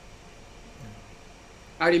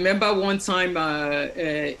 I remember one time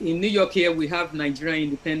in New York here, we have Nigerian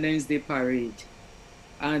Independence Day parade.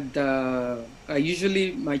 And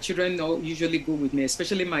my children usually go with me,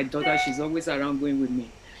 especially my daughter, she's always around going with me.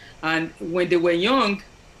 And when they were young,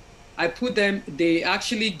 I put them, they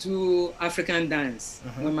actually do African dance.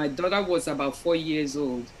 When my daughter was about 4 years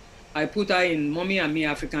old, I put her in Mommy and Me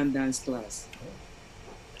African dance class.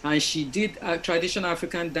 And she did a traditional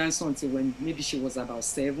African dance until when maybe she was about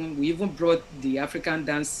 7. We even brought the African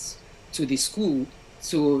dance to the school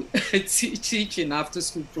to teach in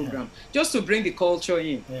after-school program, just to bring the culture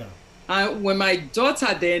in. When my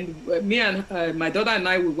daughter then, my daughter and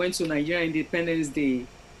I, we went to Nigeria Independence Day,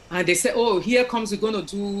 and they said, "Oh, here comes, we're going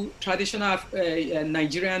to do traditional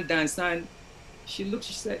Nigerian dance." And she looked,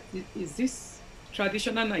 she said, "Is this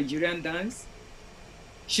traditional Nigerian dance?"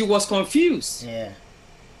 She was confused. Yeah.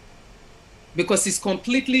 Because it's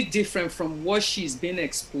completely different from what she's been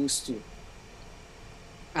exposed to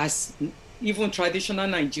as even traditional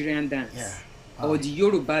Nigerian dance, or the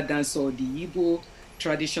Yoruba dance, or the Igbo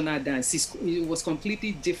traditional dance. It was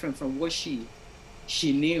completely different from what she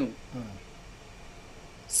knew.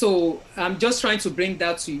 So I'm just trying to bring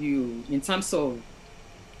that to you in terms of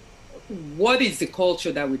what is the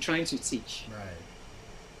culture that we're trying to teach. Right.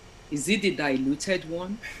 Is it the diluted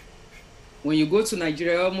one? When you go to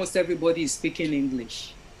Nigeria, almost everybody is speaking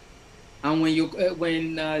English. And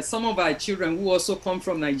when some of our children who also come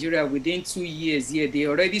from Nigeria, within 2 years, they're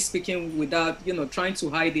already speaking without, trying to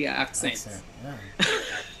hide their accent.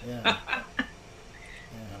 Yeah.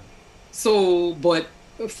 So, but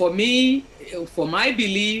for me, for my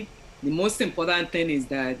belief, the most important thing is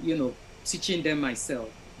that, teaching them myself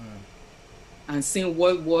and seeing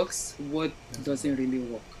what works, what doesn't really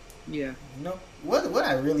work. Yeah. What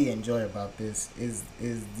I really enjoy about this is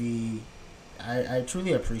I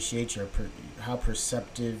truly appreciate how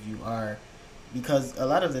perceptive you are, because a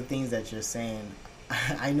lot of the things that you're saying,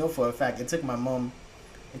 I know for a fact. It took my mom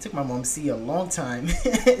see a long time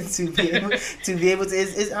to be able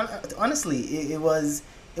to. Honestly, it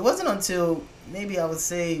wasn't until maybe I would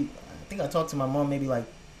say, I think I talked to my mom maybe like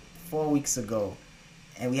 4 weeks ago,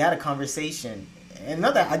 and we had a conversation. And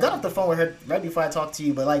not that I got off the phone with her right before I talked to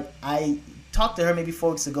you, but like I talked to her maybe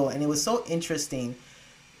 4 weeks ago, and it was so interesting.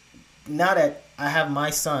 Now that I have my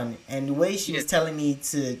son, and the way she was telling me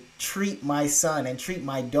to treat my son and treat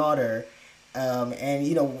my daughter,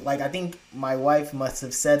 and like I think my wife must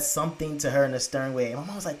have said something to her in a stern way, and my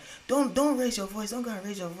mom was like, "Don't raise your voice, don't go and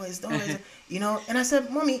raise your voice, don't raise it," And I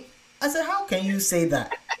said, "Mommy," I said, "how can you say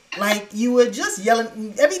that? Like you were just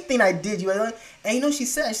yelling everything I did. You were yelling." And she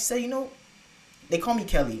said, they call me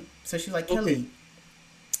Kelly, so she's like, Kelly.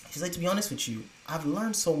 She's like, to be honest with you, I've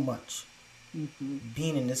learned so much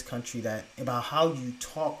being in this country about how you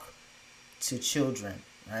talk to children,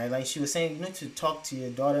 right? Like she was saying, you need to talk to your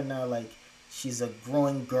daughter now like she's a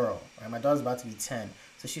growing girl, right? My daughter's about to be 10.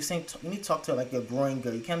 So she was saying, you need to talk to her like a growing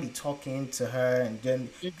girl. You can't be talking to her. And then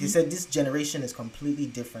he said, this generation is completely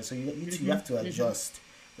different. So you have to adjust.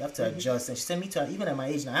 You have to adjust. And she said, me too, even at my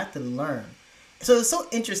age now, I have to learn. So it's so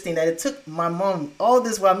interesting that it took my mom all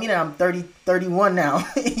this while, I'm 31 now,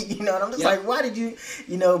 and I'm just like, why did you,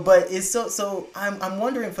 but it's so I'm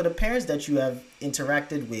wondering, for the parents that you have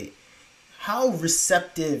interacted with, how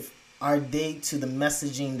receptive are they to the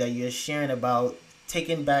messaging that you're sharing about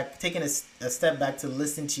taking a step back to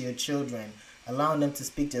listen to your children, allowing them to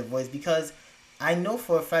speak their voice? Because I know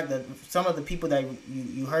for a fact that some of the people that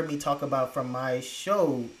you heard me talk about from my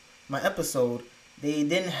episode, they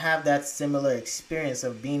didn't have that similar experience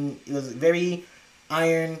of being. It was very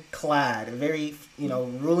ironclad, very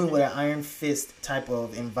ruling with an iron fist type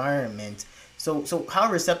of environment. So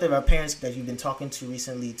how receptive are parents that you've been talking to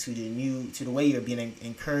recently to the way you're being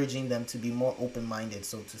encouraging them to be more open-minded,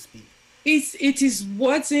 so to speak? It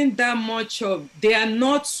wasn't that much of. They are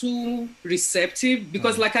not too receptive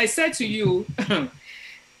because, like I said to you,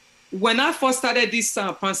 when I first started this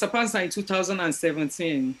Pansa in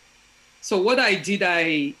 2017. So what I did,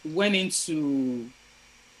 I went into,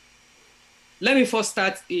 let me first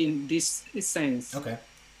start in this sense. Okay.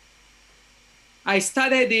 I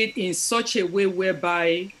started it in such a way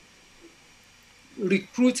whereby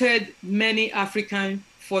recruited many African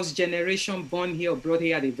first generation born here or brought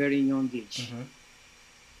here at a very young age.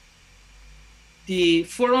 The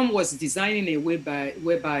forum was designed in a way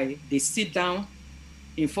whereby they sit down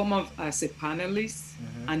in form of as a panelist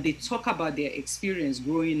and they talk about their experience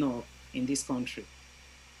growing up in this country.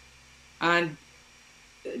 And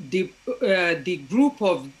the group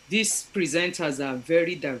of these presenters are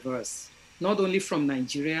very diverse, not only from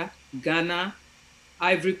Nigeria, Ghana,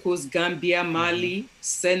 Ivory Coast, Gambia, Mali,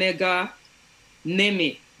 Senegal, name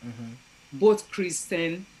it, both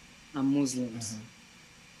Christian and Muslims.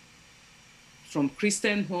 From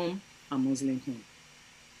Christian home and Muslim home.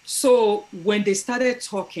 So when they started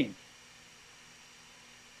talking,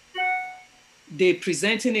 they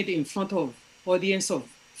presenting it in front of audience of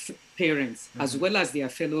parents as well as their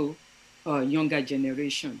fellow younger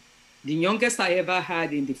generation. The youngest I ever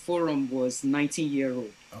had in the forum was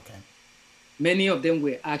 19-year-old. Okay. Many of them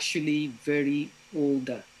were actually very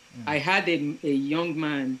older. I had a young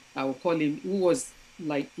man, I will call him, who was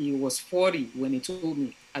like he was 40 when he told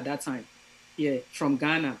me at that time. Yeah, from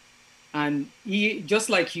Ghana. And he, just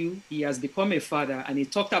like you, he has become a father. And he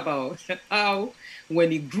talked about how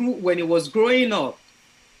when he was growing up,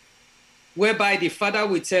 whereby the father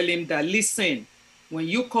would tell him that, listen, when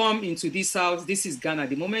you come into this house, this is Ghana.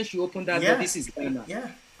 The moment you open that door, this is Ghana. Yeah.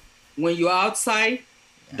 When you're outside,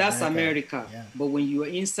 that's America. Yeah. But when you are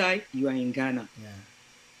inside, you are in Ghana. Yeah.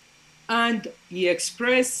 And he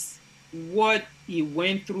expressed what he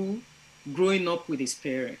went through growing up with his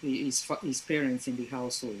parents in the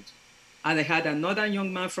household. And I had another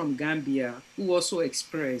young man from Gambia who also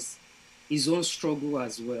expressed his own struggle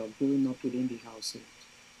as well, growing up within the household,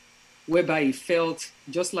 whereby he felt,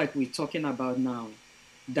 just like we're talking about now,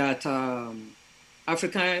 that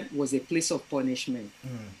Africa was a place of punishment.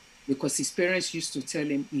 Because his parents used to tell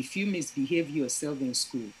him, if you misbehave yourself in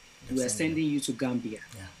school, we are sending you to Gambia.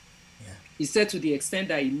 Yeah. Yeah. He said, to the extent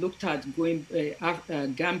that he looked at going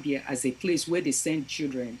Gambia as a place where they send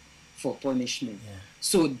children for punishment. Yeah.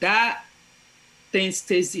 So that thing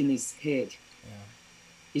stays in his head. Yeah.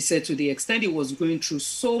 He said, to the extent he was going through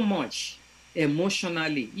so much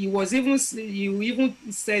emotionally, he even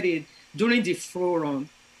said it during the forum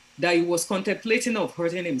that he was contemplating of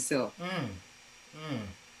hurting himself.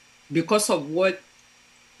 Because of what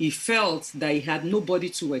he felt that he had nobody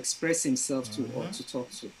to express himself to or to talk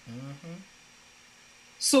to.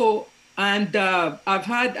 So, and I've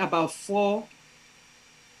had about 3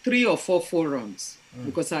 or 4 forums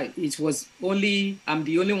because I'm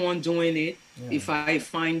the only one doing it. Yeah. If I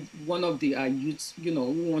find one of the youths,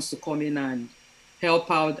 who wants to come in and help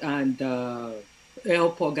out and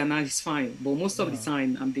help organize, fine. But most of the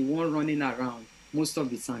time, I'm the one running around most of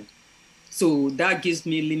the time. So that gives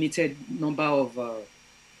me limited number of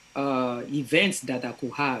events that I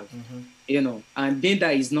could have, and being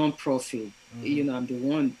that it's non-profit, I'm the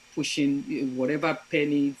one pushing whatever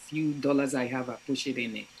few dollars I have, I push it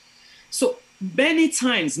in it. So many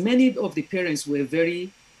times, many of the parents were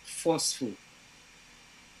very forceful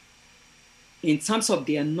in terms of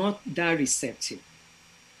they are not that receptive.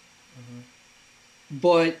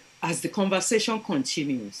 But as the conversation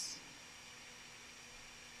continues,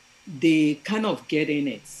 they kind of get in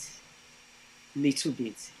it little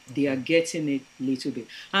bit. They are getting it little bit.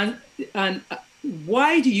 And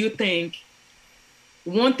why do you think,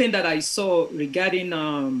 one thing that I saw regarding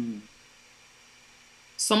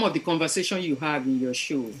some of the conversation you have in your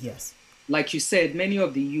show, yes, like you said, many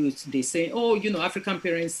of the youth, they say, oh, African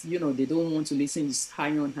parents, they don't want to listen, it's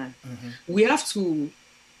high on high. We have to,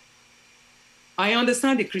 I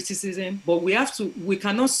understand the criticism, but we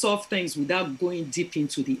cannot solve things without going deep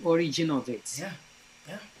into the origin of it. Yeah,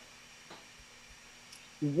 yeah.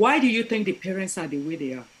 Why do you think the parents are the way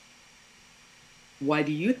they are? Why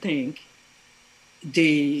do you think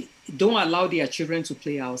they don't allow their children to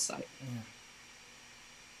play outside? Yeah.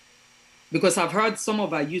 Because I've heard some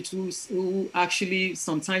of our youth who actually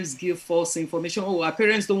sometimes give false information. Oh, our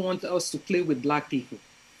parents don't want us to play with black people.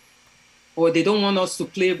 Or they don't want us to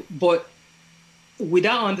play, but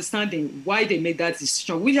without understanding why they make that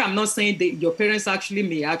decision, which I'm not saying that your parents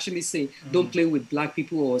may actually say, don't play with black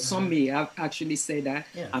people, or some may have actually say that.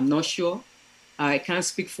 Yeah. I'm not sure. I can't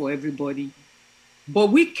speak for everybody.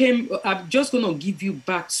 But I'm just going to give you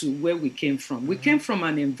back to where we came from. We came from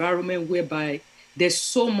an environment whereby there's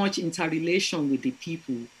so much interrelation with the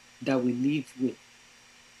people that we live with.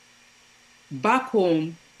 Back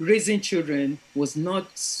home, raising children was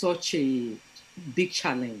not such a big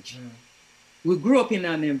challenge. We grew up in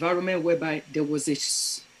an environment whereby there was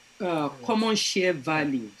a common shared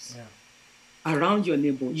values around your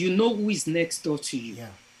neighbor. You know who is next door to you. Yeah.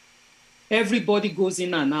 Everybody goes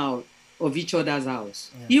in and out of each other's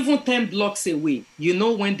house. Yeah. Even 10 blocks away, you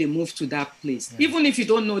know when they move to that place. Yeah. Even if you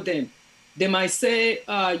don't know them, they might say,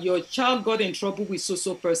 your child got in trouble with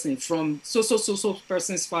so-so person from so-so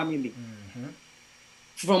person's family.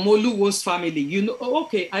 From Oluwo's family.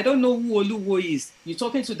 Okay, I don't know who Oluwo is. You're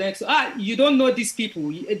talking to them, you don't know these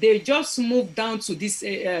people. They just moved down to this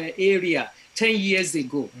area 10 years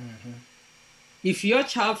ago. If your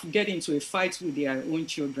child get into a fight with their own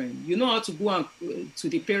children, you know how to go to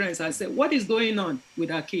the parents and say, what is going on with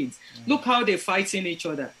our kids? Look how they're fighting each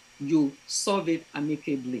other. You solve it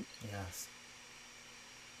amicably. Yes.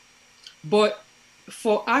 But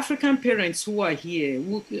for African parents who are here,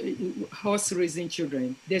 house raising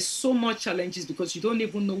children, there's so much challenges because you don't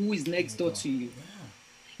even know who is next door to you. Yeah.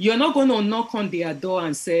 You're not going to knock on their door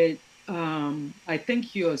and say, I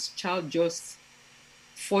think your child just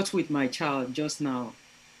fought with my child just now,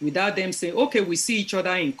 without them saying, okay, we see each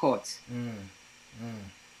other in court.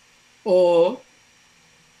 Or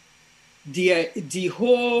the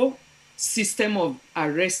whole system of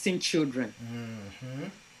arresting children,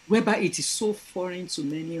 whereby it is so foreign to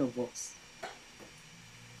many of us.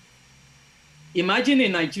 Imagine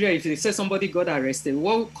in Nigeria, if they say somebody got arrested,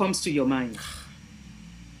 what comes to your mind?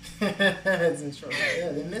 It's in trouble.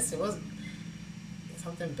 Yeah, they're missing.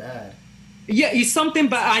 Something bad. Yeah, it's something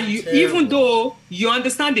bad. And even though you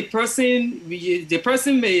understand the person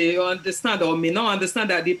may understand or may not understand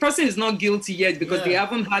that the person is not guilty yet because they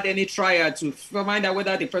haven't had any trial to find out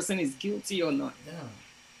whether the person is guilty or not.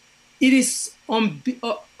 Yeah. It is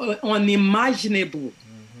unimaginable.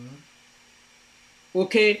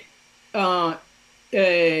 Okay. What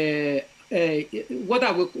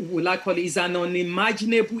I would like to call it is an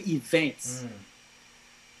unimaginable event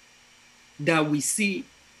that we see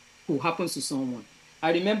who happens to someone.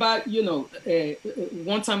 I remember,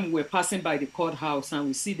 one time we were passing by the courthouse and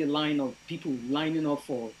we see the line of people lining up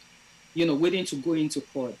for, waiting to go into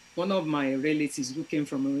court. One of my relatives who came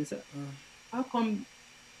from America said, how come,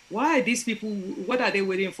 why are these people, what are they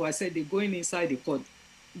waiting for? I said, they're going inside the court.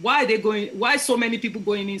 Why so many people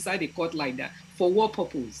going inside the court like that? For what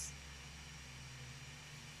purpose?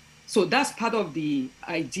 So that's part of the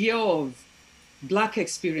idea of Black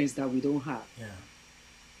experience that we don't have. Yeah.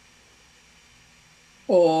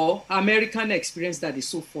 Or American experience that is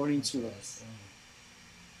so foreign to us.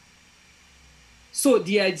 So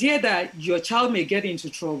the idea that your child may get into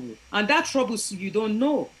trouble, and that trouble you don't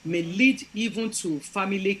know may lead even to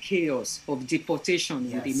family chaos of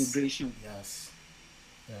deportation with immigration. Yes.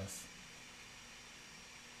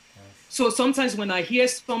 So sometimes when I hear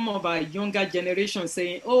some of our younger generation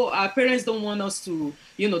saying, oh, our parents don't want us to,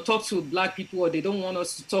 talk to Black people, or they don't want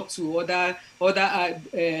us to talk to other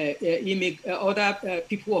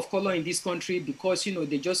people of color in this country because,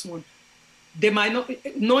 they just want, they might not,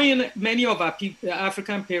 knowing many of our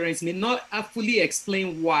African parents may not fully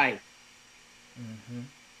explain why.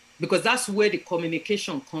 Because that's where the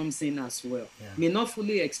communication comes in as well. Yeah. May not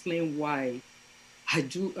fully explain why I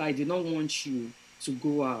do not want you to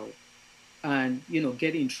go out and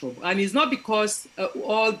get in trouble. And it's not because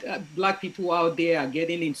all Black people out there are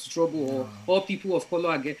getting into trouble or all people of color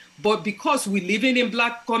are getting, but because we're living in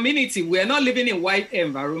Black community. We're not living in white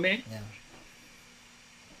environment. Yeah.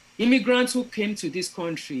 Immigrants who came to this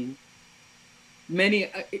country,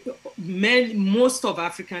 most of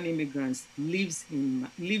African immigrants live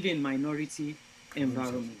in minority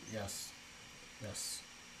environment. Yes.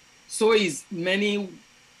 So is many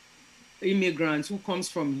immigrants who comes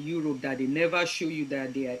from Europe that they never show you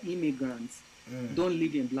that they are immigrants, don't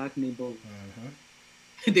live in Black neighborhood.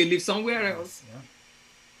 They live somewhere else. Yeah.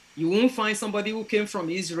 You won't find somebody who came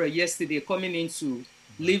from Israel yesterday coming in to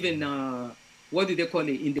live in, what do they call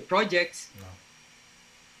it, in the project. No.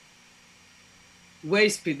 Where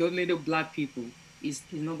is predominantly Black people, it's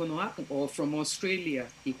not going to happen. Or from Australia,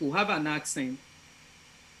 he could have an accent,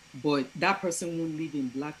 but that person won't live in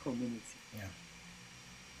Black community. Yeah.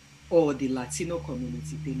 Or the Latino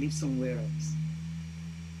community, they live somewhere else.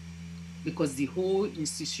 Because the whole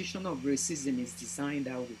institution of racism is designed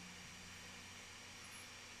that way.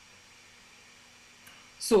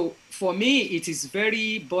 So for me, it is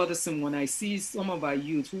very bothersome when I see some of our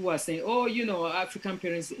youth who are saying, oh, African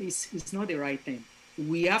parents, it's not the right thing.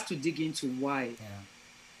 We have to dig into why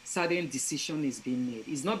certain decision is being made.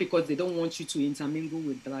 It's not because they don't want you to intermingle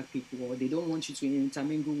with Black people or they don't want you to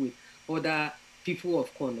intermingle with other people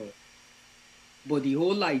of color. But the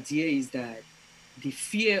whole idea is that the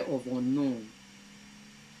fear of unknown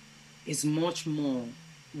is much more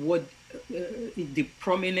what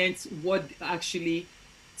what actually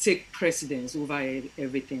take precedence over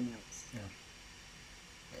everything else.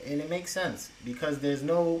 Yeah. And it makes sense because there's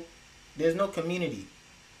no community,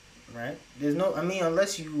 right?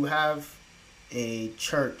 Unless you have a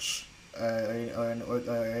church or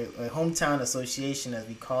a hometown association, as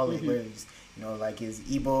we call it, where it's, like is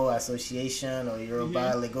Igbo Association or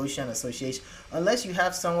Yoruba Lagosian Association. Unless you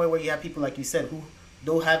have somewhere where you have people, like you said, who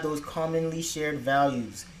don't have those commonly shared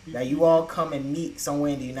values, that you all come and meet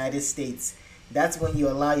somewhere in the United States, that's when you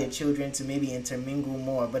allow your children to maybe intermingle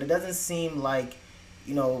more. But it doesn't seem like,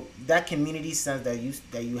 that community sense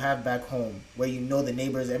that you have back home, where the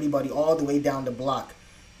neighbors, everybody all the way down the block.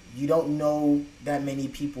 You don't know that many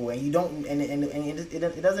people, and you don't, and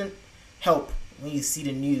it doesn't help when you see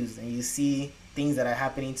the news and you see things that are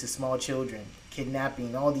happening to small children,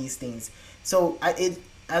 kidnapping, all these things. So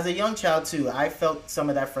as a young child too, I felt some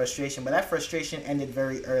of that frustration, but that frustration ended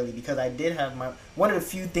very early because I did have one of the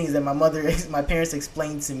few things that my parents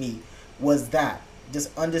explained to me was that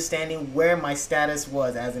just understanding where my status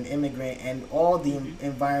was as an immigrant and all the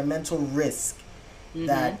environmental risk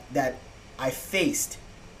that I faced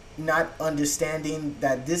not understanding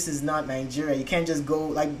that this is not Nigeria. You can't just go,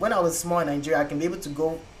 like when I was small in Nigeria, I can be able to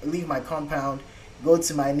go leave my compound, go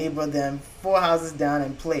to my neighbor then 4 houses down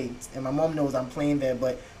and play, and my mom knows I'm playing there.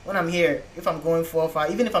 But when I'm here, if I'm going 4 or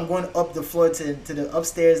 5, even if I'm going up the floor to the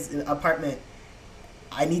upstairs apartment,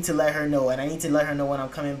 I need to let her know, and I need to let her know when I'm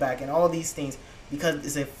coming back, and all these things, because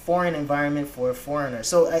it's a foreign environment for a foreigner.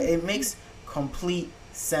 So it makes complete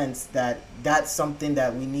sense that that's something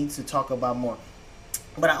that we need to talk about more.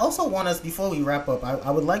 But I also want us, before we wrap up,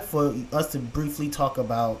 I would like for us to briefly talk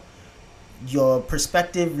about your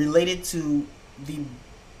perspective related to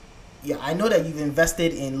I know that you've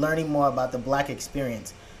invested in learning more about the Black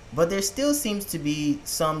experience, but there still seems to be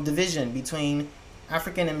some division between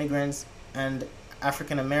African immigrants and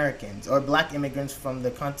African Americans, or Black immigrants from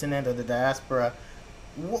the continent or the diaspora.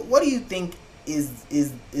 What do you think is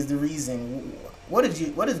the reason? What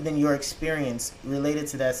has been your experience related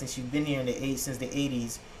to that since you've been here since the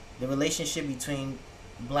 80s? The relationship between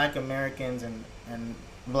Black Americans and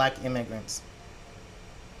Black immigrants.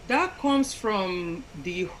 That comes from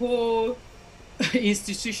the whole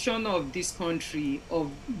institution of this country,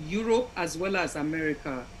 of Europe as well as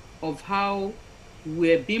America, of how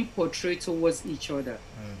we're being portrayed towards each other.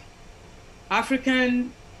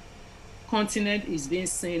 African continent is being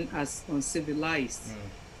seen as uncivilized.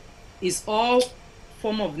 It's all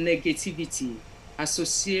form of negativity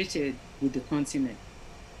associated with the continent.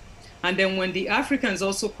 And then when the Africans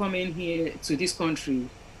also come in here to this country,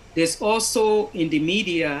 there's also in the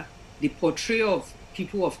media the portrayal of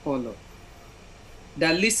people of color.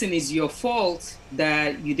 That, listen, it's your fault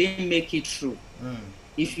that you didn't make it through.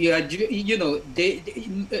 If you are, they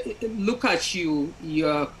look at you, you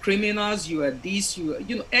are criminals, you are this,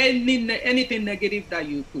 anything negative that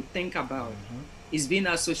you could think about is being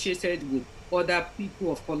associated with other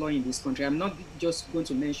people of color in this country. I'm not just going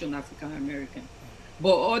to mention African American,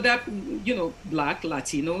 but other, Black,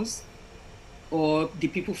 Latinos, or the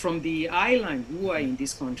people from the island who are in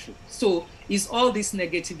this country. So it's all this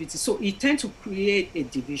negativity. So it tends to create a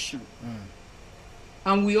division.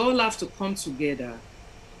 And we all have to come together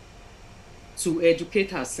to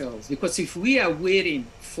educate ourselves, because if we are waiting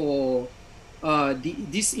for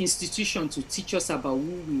this institution to teach us about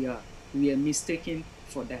who we are mistaken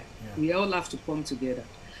for that. We all have to come together.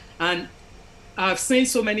 And I've seen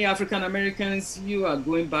so many African Americans, you are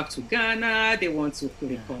going back to Ghana, they want to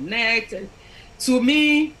reconnect. To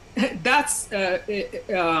me, that's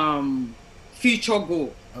future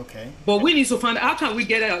goal. Okay. But we need to find out, how can we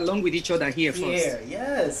get along with each other here first? Here,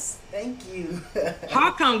 yes. Thank you.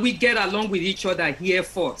 How can we get along with each other here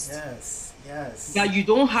first? Yes, yes. That you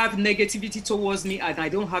don't have negativity towards me and I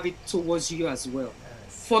don't have it towards you as well.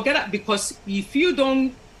 Yes. Forget that, because if you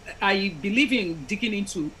don't, I believe in digging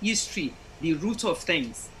into history, the root of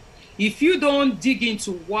things. If you don't dig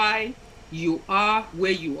into why you are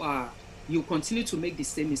where you are, you continue to make the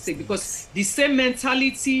same mistake, because the same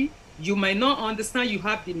mentality, you might not understand, you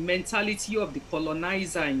have the mentality of the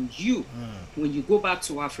colonizer in you. When you go back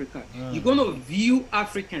to Africa. You're going to view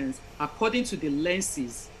Africans according to the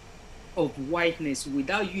lenses of whiteness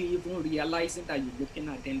without you even realizing that you're looking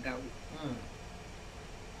at them that way.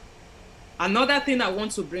 Another thing I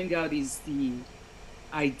want to bring out is the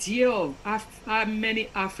idea of how many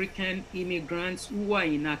African immigrants who are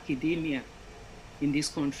in academia in this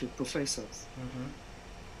country, professors,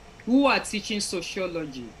 who are teaching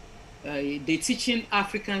sociology, they're teaching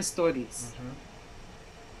African studies.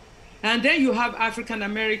 And then you have African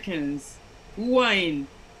Americans who are in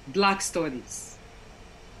Black studies.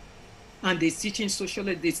 And they're teaching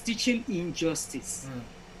sociology, they're teaching injustice.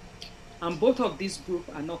 And both of these groups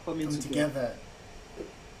are not coming together.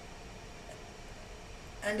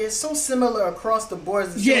 And they're so similar across the board.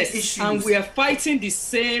 Yes, issues. And we are fighting the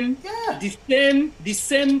same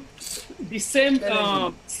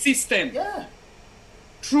system.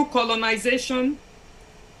 Through colonization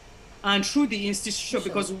and through the institution,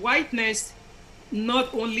 because whiteness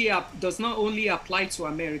does not only apply to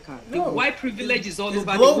America. The white privilege is all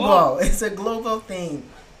over the world. It's a global thing.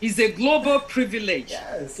 It's a global privilege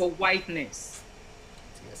for whiteness.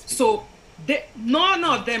 So none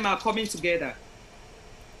of them are coming together.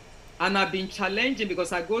 And I've been challenging,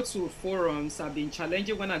 because I go to forums, I've been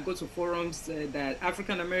challenging when I go to forums that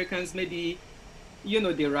African Americans maybe,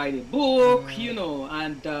 they write a book,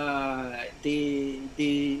 and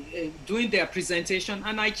they doing their presentation,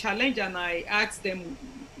 and I challenge and I ask them,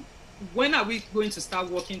 when are we going to start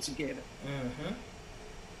working together?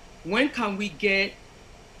 When can we get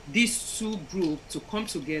these two groups to come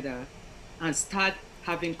together and start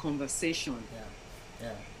having conversation?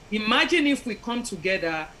 Imagine if we come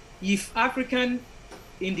together, if African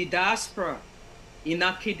in the diaspora in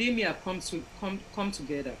academia come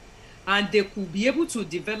together, and they could be able to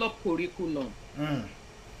develop curriculum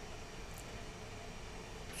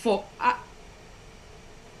for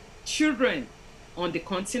children on the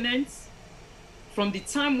continent, from the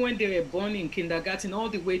time when they were born in kindergarten all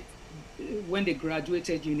the way when they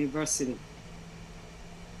graduated university.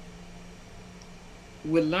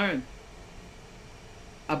 Will learn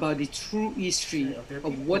about the true history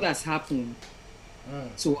of what has happened.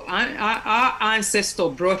 So our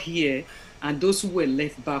ancestors brought here, and those who were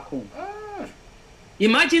left back home.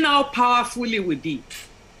 Imagine how powerful it would be.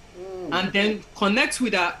 And then connect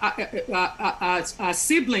with our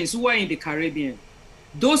siblings who are in the Caribbean,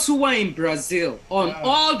 those who are in Brazil, on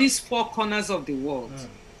all these four corners of the world.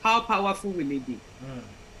 How powerful will it be?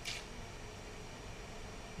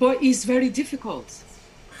 But it's very difficult.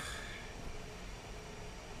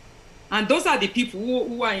 And those are the people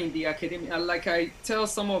who are in the academia. Like I tell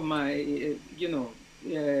some of my,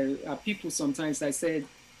 people sometimes, I said,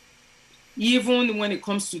 even when it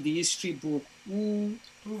comes to the history book, who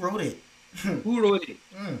wrote it? Who wrote it?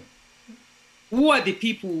 Who are the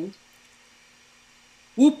people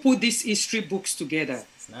who put these history books together?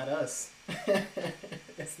 It's not us.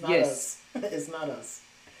 It's not us. It's not us.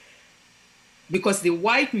 Because the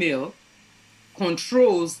white male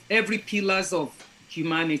controls every pillars of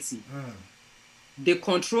humanity. They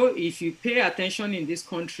control, if you pay attention in this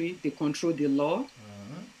country, they control the law.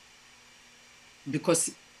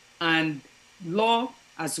 And law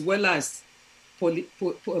as well as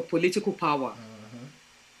political power.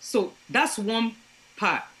 So that's one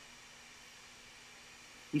part,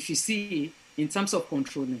 if you see, in terms of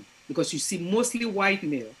controlling, because you see mostly white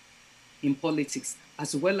male in politics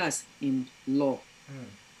as well as in law.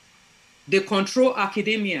 They control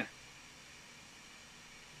academia.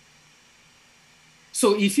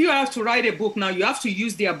 So if you have to write a book now, you have to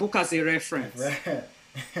use their book as a reference.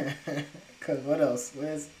 Because what else?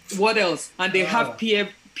 What else? And they have peer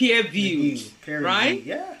view, right?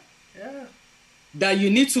 Yeah. That you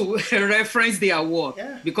need to reference their work.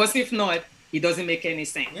 Because if not, it doesn't make any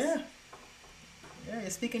sense. Yeah, you're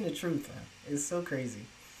speaking the truth, man. It's so crazy.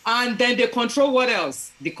 And then they control what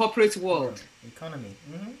else? The corporate world. Economy.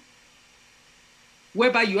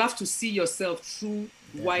 Whereby you have to see yourself through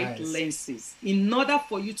white lenses in order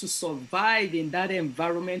for you to survive in that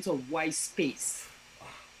environment of white space.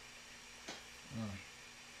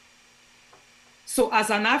 So as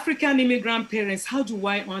an African immigrant parent, how do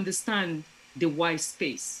I understand the white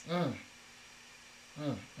space?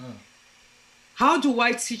 How do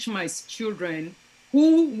I teach my children,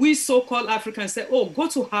 who we so-called Africans say, oh, go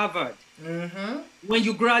to Harvard. When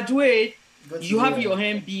you graduate, you have your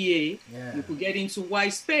MBA, you could get into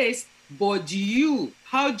white space, but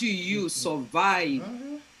how do you survive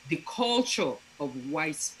the culture of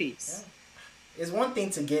white space? It's one thing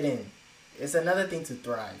to get in. It's another thing to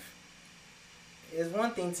thrive. It's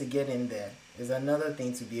one thing to get in there. It's another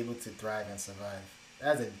thing to be able to thrive and survive.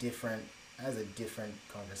 That's a different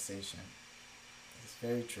conversation. It's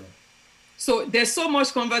very true. So there's so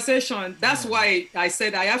much conversation. That's why I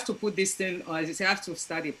said I have to put this thing, or I have to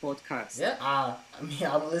start a podcast. Yeah, I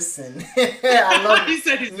listen. I love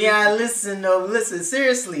it. Yeah, I listen. No, listen.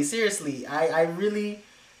 Seriously. I really,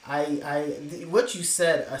 what you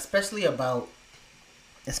said, especially about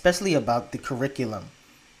the curriculum,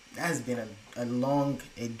 that has been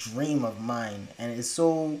a dream of mine, and it's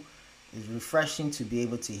refreshing to be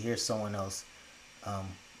able to hear someone else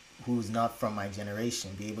who's not from my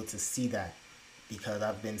generation be able to see that, because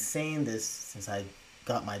I've been saying this since I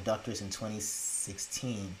got my doctorate in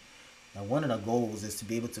 2016. Now, one of the goals is to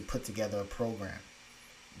be able to put together a program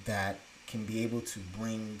that can be able to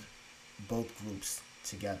bring both groups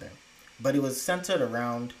together. But it was centered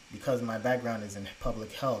around, because my background is in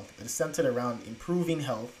public health, it's centered around improving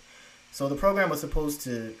health. So the program was supposed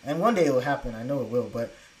to, and one day it will happen, I know it will,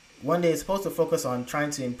 but one day it's supposed to focus on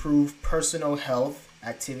trying to improve personal health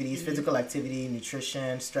activities, physical activity,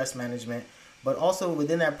 nutrition, stress management. But also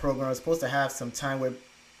within that program, it's supposed to have some time where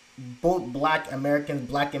both Black Americans,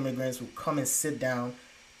 Black immigrants will come and sit down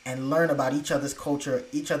and learn about each other's culture,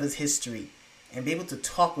 each other's history, and be able to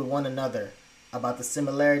talk with one another about the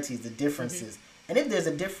similarities, the differences. And if there's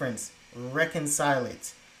a difference, reconcile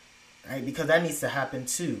it, right? Because that needs to happen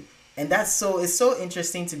too. And it's so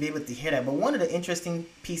interesting to be able to hear that. But one of the interesting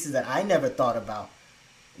pieces that I never thought about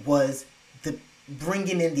was the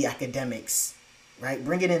bringing in the academics, right?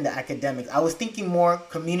 Bringing in the academics. I was thinking more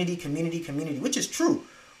community, which is true.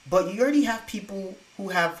 But you already have people who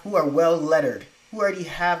are well lettered, who already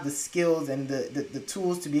have the skills and the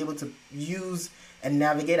tools to be able to use and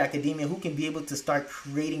navigate academia, who can be able to start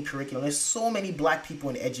creating curriculum. There's so many Black people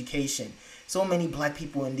in education. so many black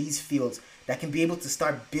people in these fields that can be able to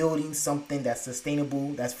start building something that's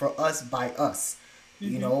sustainable, that's for us by us.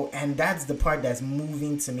 You know, and that's the part that's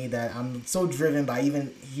moving to me, that I'm so driven by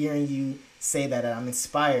even hearing you say that, and I'm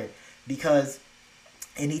inspired, because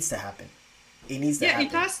it needs to happen. It needs to happen.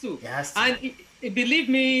 It has to. It has to. And believe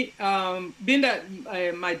me, being that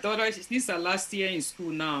my daughter, this is her last year in school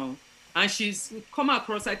now, and she's come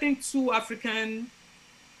across, I think, 2 African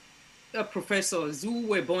professors who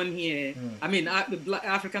were born here. I mean,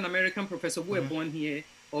 African American professors who were born here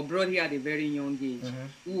or brought here at a very young age,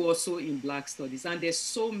 who also in Black studies. And there's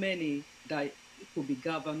so many that could be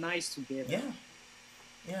galvanized together.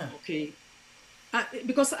 Yeah. Okay.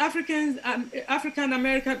 Because African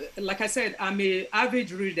American, like I said, I'm an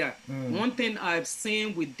avid reader. One thing I've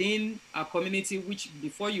seen within our community, which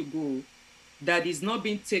before you go, that is not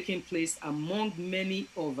being taking place among many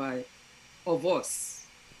of us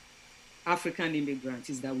African immigrants,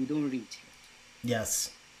 is that we don't read.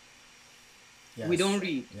 Yes. We don't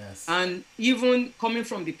read. Yes. And even coming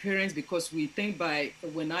from the parents, because we think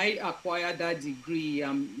when I acquired that degree,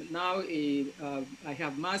 now I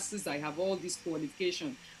have masters, I have all these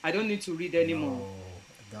qualifications. I don't need to read anymore.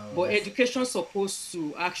 No, but education is supposed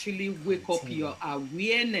to actually wake up your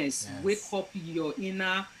awareness, wake up your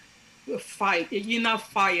inner fire.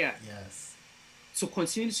 Yes. To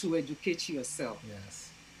continue to educate yourself.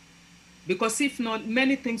 Yes. Because if not,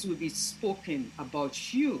 many things will be spoken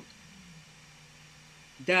about you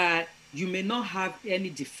that you may not have any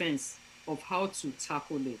defense of how to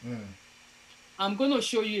tackle it. I'm going to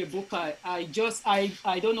show you a book. I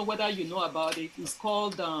don't know whether you know about it. It's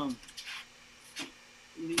called,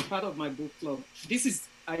 it's part of my book club. This is,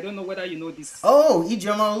 I don't know whether you know this. Oh,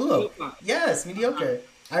 Ijeoma Oluo. Yes, Mediocre.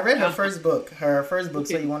 I read her first book. Okay.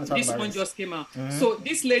 So you want to talk about this one just came out. So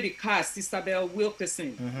this lady cast Isabel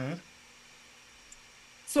Wilkerson.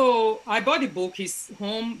 So I bought the book. It's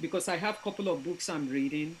home because I have a couple of books I'm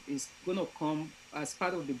reading. It's going to come as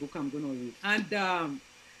part of the book I'm going to read. And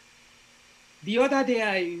the other day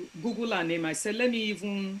I Googled her name. I said, let me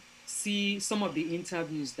even see some of the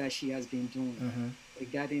interviews that she has been doing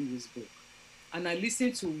regarding this book. And I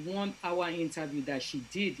listened to 1 hour interview that she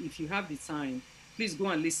did. If you have the time, please go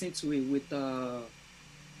and listen to it with,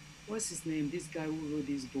 what's his name? This guy who wrote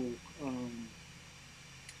this book.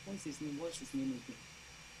 What's his name again?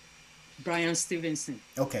 Brian Stevenson.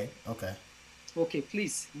 Okay. Okay,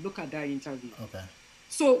 please look at that interview. Okay.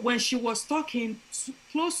 So when she was talking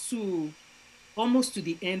close to almost to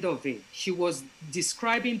the end of it, she was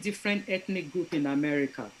describing different ethnic groups in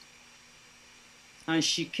America. And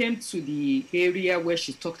she came to the area where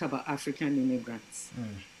she talked about African immigrants.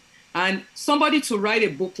 And somebody to write a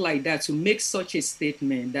book like that, to make such a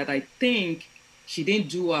statement, that I think she didn't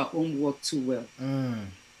do her own work too well.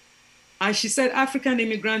 And she said African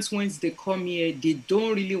immigrants, once they come here, they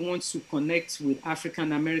don't really want to connect with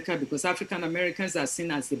African America because African Americans are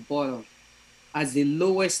seen as the bottom, as the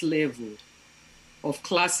lowest level of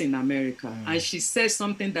class in America. And she said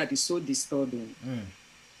something that is so disturbing.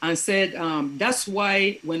 And said that's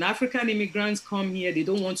why when African immigrants come here, they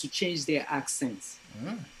don't want to change their accents.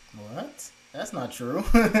 What? That's not true.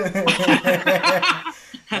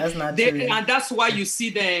 That's not true. And that's why you see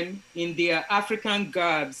them in their African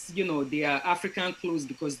garbs, their African clothes,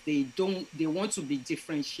 because they want to be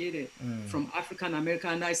differentiated from African American.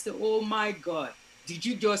 And I said, oh my God, did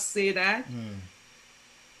you just say that?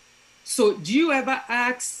 So do you ever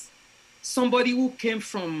ask somebody who came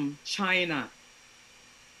from China,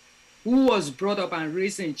 who was brought up and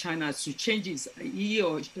raised in China, to change his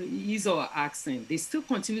or her accent? They still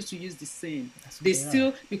continue to use the same.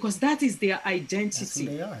 Because that is their identity. That's who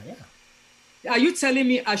they are, yeah. Are you telling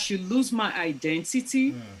me I should lose my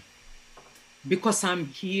identity because I'm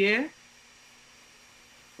here?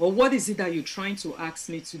 Or what is it that you're trying to ask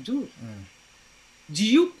me to do? Do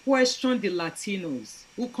you question the Latinos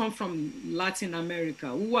who come from Latin America,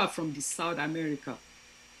 who are from the South America,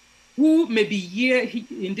 who may be here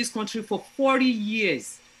in this country for 40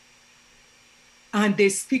 years and they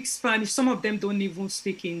speak Spanish? Some of them don't even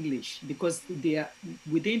speak English because they are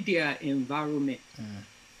within their environment.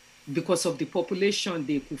 Because of the population,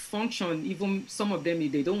 they could function. Even some of them,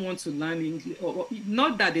 they don't want to learn English, or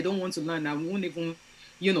not that they don't want to learn. I won't even,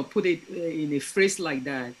 put it in a phrase like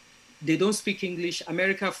that. They don't speak English.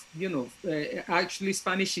 America, actually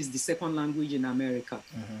Spanish is the second language in America.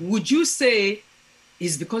 Would you say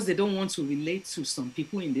it's because they don't want to relate to some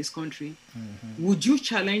people in this country? Would you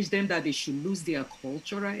challenge them that they should lose their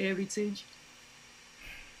cultural heritage?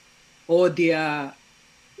 Or their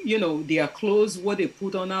clothes, what they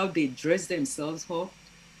put on, how they dress themselves up?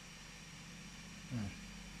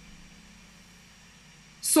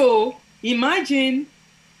 So imagine,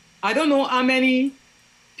 I don't know how many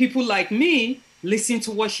people like me listen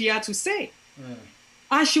to what she had to say.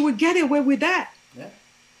 And she would get away with that. Yeah.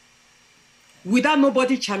 Without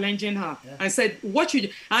nobody challenging her. Yeah. And said, what you do?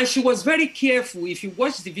 And she was very careful. If you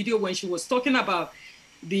watch the video when she was talking about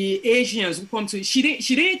the Asians who come to, she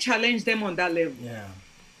didn't challenge them on that level. Yeah.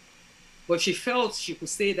 But she felt she could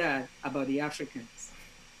say that about the African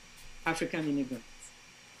immigrants.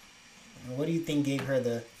 And what do you think gave her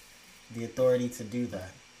the authority to do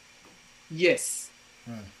that? Yes.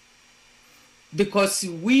 Because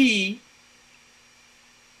we're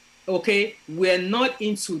not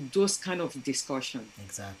into those kind of discussion.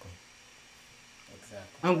 Exactly.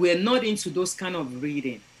 And we're not into those kind of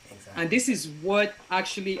reading. Exactly. And this is what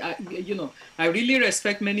actually, I really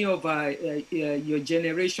respect many of your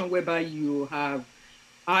generation, whereby you have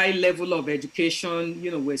high level of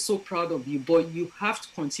education. We're so proud of you, but you have to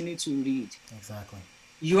continue to read. Exactly.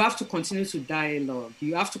 You have to continue to dialogue.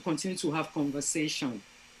 You have to continue to have conversation.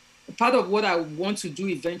 Part of what I want to do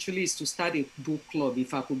eventually is to start a book club.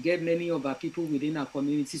 If I could get many of our people within our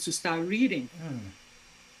community to start reading.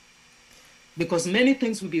 Because many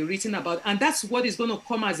things will be written about, and that's what is going to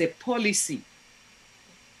come as a policy.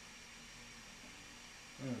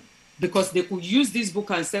 Because they could use this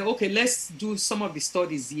book and say, okay, let's do some of the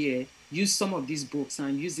studies here, use some of these books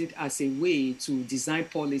and use it as a way to design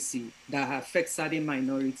policy that affects certain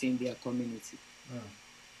minority in their community.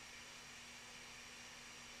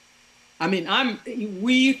 I mean,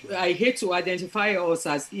 I hate to identify us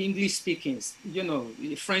as English speakings,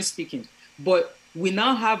 French speaking, but we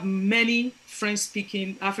now have many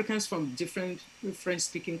French-speaking Africans from different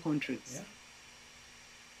French-speaking countries. Yeah.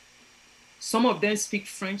 Some of them speak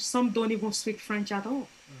French. Some don't even speak French at all.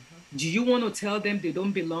 Do you want to tell them they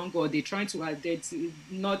don't belong, or they try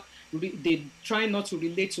not to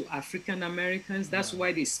relate to African Americans? That's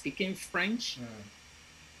why they speak in French.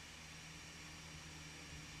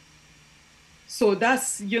 So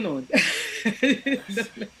that's Look,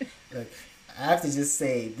 I have to just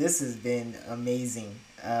say, this has been amazing,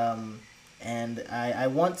 and I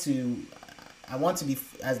want to be,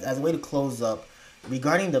 as a way to close up,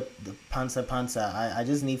 regarding the Pansa Pansa. I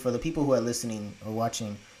just need, for the people who are listening or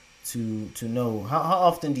watching, to know how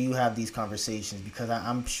often do you have these conversations? Because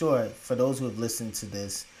I'm sure for those who have listened to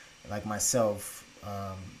this, like myself,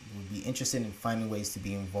 would be interested in finding ways to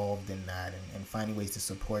be involved in that and finding ways to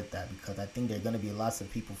support that, because I think there are going to be lots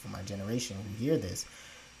of people from my generation who hear this,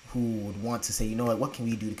 who would want to say, you know what can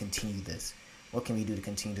we do to continue this? What can we do to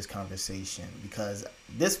continue this conversation? Because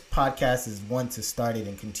this podcast is one to start it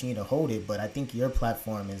and continue to hold it, but I think your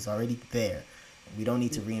platform is already there. We don't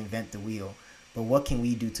need to reinvent the wheel. But what can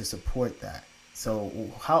we do to support that? So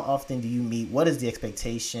how often do you meet? What is the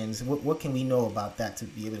expectations? What can we know about that to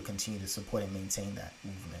be able to continue to support and maintain that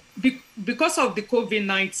movement? Because of the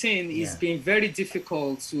COVID-19, it's been very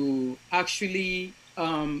difficult to actually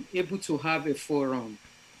able to have a forum.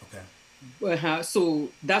 So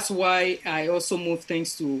that's why I also move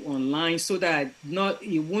things to online, so that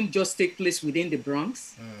it won't just take place within the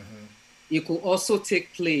Bronx. It could also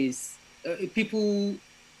take place, people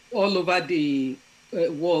all over the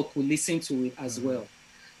world could listen to it as well.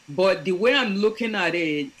 But the way I'm looking at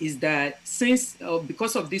it is that since,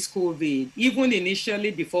 because of this COVID, even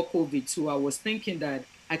initially before COVID too, I was thinking that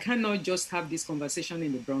I cannot just have this conversation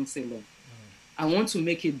in the Bronx alone. I want to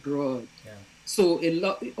make it broad. So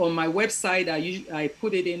on my website, I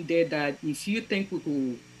put it in there that if you think we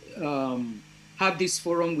could have this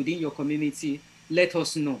forum within your community, let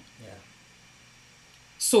us know.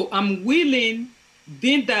 So I'm willing,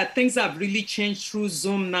 being that things have really changed through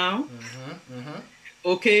Zoom now,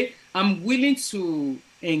 okay, I'm willing to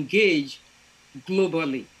engage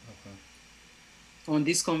globally on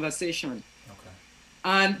this conversation.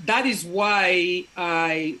 And that is why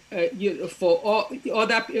for all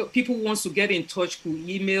other people who wants to get in touch, could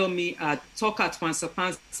email me at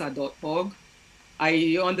talk@pansapansa.org.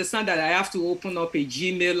 I understand that I have to open up a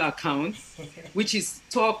Gmail account, which is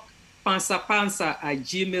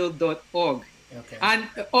talkpansapansa@gmail.org. And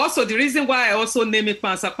also the reason why I also name it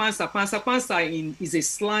Pansa Pansa is a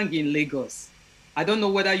slang in Lagos. I don't know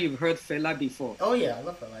whether you've heard Fela before. Oh yeah, I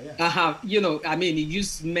love Fela, yeah. I have, he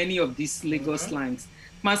used many of these Lagos slangs.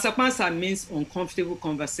 Pansa means uncomfortable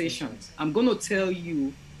conversations. I'm going to tell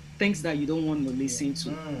you things that you don't want to listen to,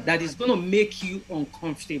 that is going to make you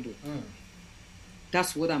uncomfortable.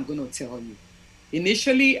 That's what I'm going to tell you.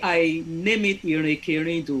 Initially, I named it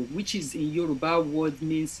Irekerindo, which is in Yoruba word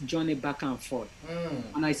means journey back and forth.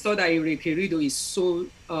 And I thought that Irekerindo is so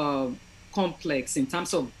complex in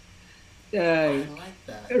terms of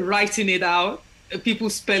writing it out. people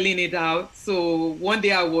spelling it out. So one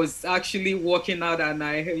day I was actually walking out and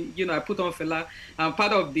I put on Fela, and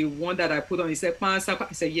part of the one that I put on, he said, Pansa.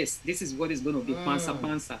 I said, yes, this is what is going to be, Pansa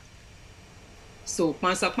Pansa. So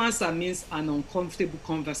Pansa Pansa means an uncomfortable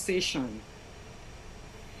conversation.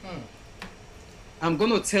 I'm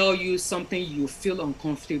going to tell you something you feel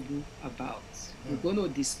uncomfortable about. We're going to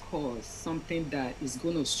discuss something that is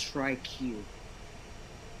going to strike you,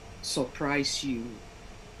 surprise you,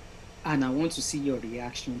 and I want to see your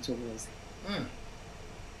reaction towards it.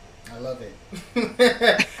 I love it.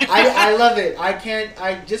 I love it.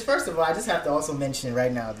 First of all, I just have to also mention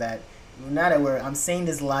right now that now that I'm saying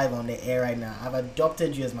this live on the air right now, I've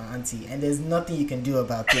adopted you as my auntie, and there's nothing you can do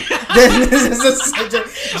about it.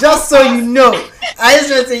 Just so you know, I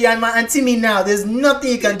just want to say you're my auntie me now. There's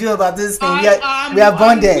nothing you can do about this thing. We are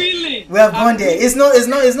bonded. We are bonded. It's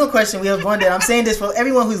no question. We are bonded. I'm saying this for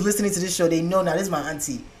everyone who's listening to this show. They know now this is my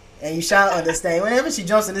auntie, and you shall understand. Whenever she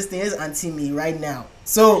jumps in this thing, it's auntie me right now.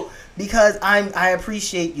 So because I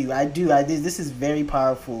appreciate you. I do. This is very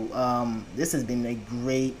powerful. This has been a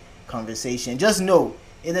great conversation. Just know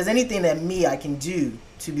if there's anything that I can do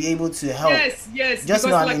to be able to help. Yes. Just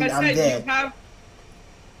know like I'm there.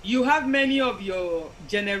 You have many of your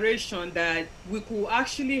generation that we could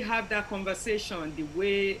actually have that conversation the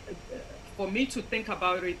way, for me to think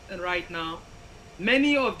about it right now,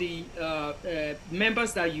 many of the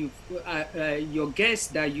members that your guests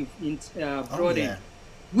that you've brought in,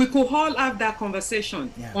 we could all have that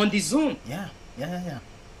conversation on the Zoom. Yeah.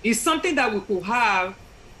 It's something that we could have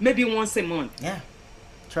maybe once a month. Yeah,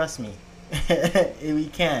 trust me. we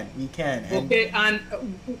can. Okay, and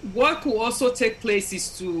what could also take place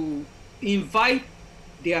is to invite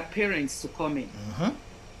their parents to come in.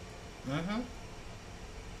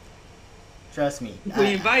 Trust me. To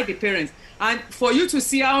invite the parents, and for you to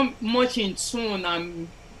see how much in tune I'm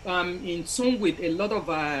in tune with a lot of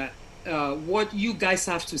what you guys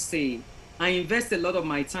have to say. I invest a lot of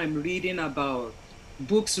my time reading about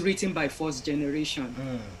books written by first generation.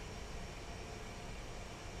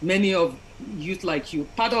 Many of youth like you,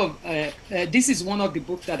 part of this is one of the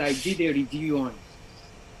books that I did a review on.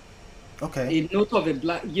 Okay. A note of a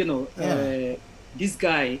black, this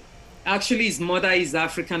guy, actually his mother is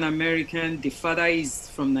African American, the father is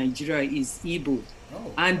from Nigeria, is Igbo.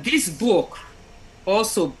 And this book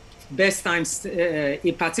also best times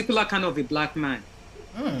a particular kind of a black man.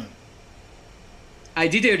 I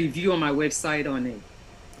did a review on my website on it.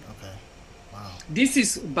 Okay. Wow. This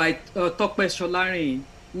is by Tope Solarin,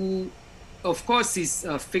 who, of course, is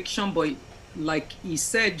fiction, but like he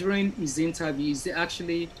said during his interview,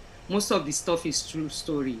 actually most of the stuff is true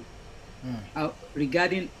story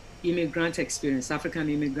regarding immigrant experience, African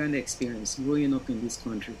immigrant experience growing up in this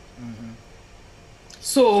country.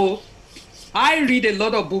 So I read a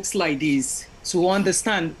lot of books like this to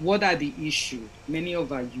understand what are the issues many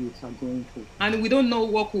of our youth are going through. And we don't know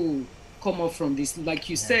what will come up from this. Like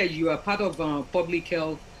you said, you are part of a public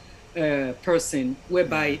health person,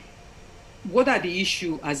 whereby what are the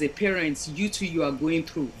issues as a parent you are going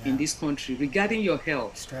through in this country regarding your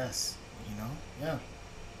health? Stress,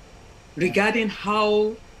 regarding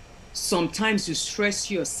how sometimes you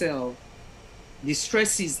stress yourself, the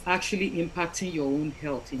stress is actually impacting your own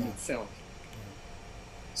health in itself.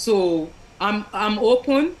 So I'm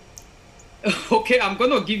open. Okay, I'm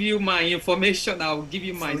gonna give you my information. I'll give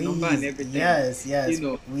you my number and everything. Yes.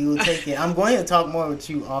 We will take it. I'm going to talk more with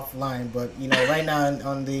you offline, but right now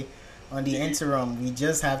on the interim, we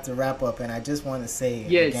just have to wrap up, and I just want to say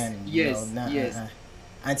again,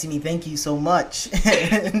 Auntie Me, thank you so much.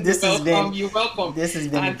 You're welcome. This has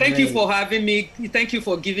been and thank you for having me. Thank you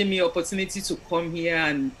for giving me opportunity to come here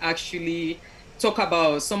and actually talk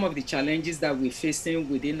about some of the challenges that we're facing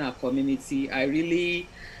within our community. I really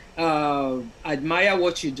admire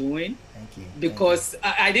what you're doing. Thank you. Because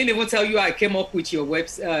I didn't even tell you I came up with your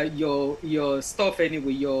your stuff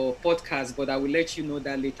anyway, your podcast, but I will let you know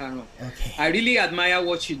that later on. Okay. I really admire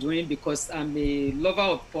what you're doing because I'm a lover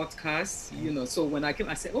of podcasts, so when I came,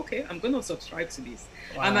 I said, okay, I'm going to subscribe to this.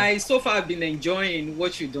 Wow. And I so far have been enjoying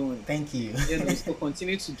what you're doing. Thank you. So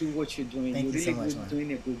continue to do what you're doing. Thank you're you really so much,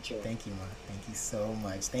 doing a good job. Thank you, Ma. Thank you so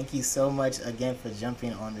much. Thank you so much again for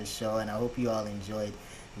jumping on the show, and I hope you all enjoyed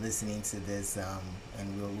listening to this,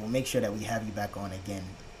 and we'll make sure that we have you back on again.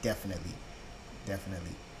 Definitely.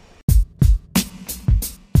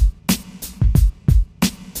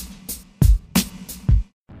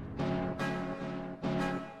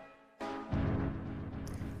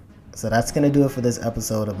 So that's gonna do it for this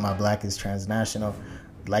episode of My Black is Transnational.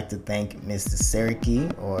 I'd like to thank Mr. Seriki,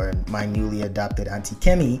 or my newly adopted Auntie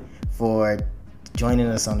Kemi, for joining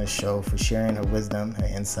us on the show, for sharing her wisdom, her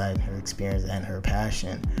insight, her experience, and her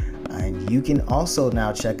passion. And you can also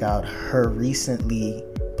now check out her recently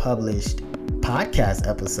published podcast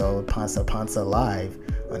episode, Pansa Pansa Live,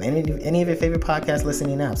 on any of your favorite podcast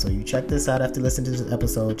listening apps. So you check this out after listening to this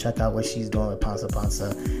episode. Check out what she's doing with Pansa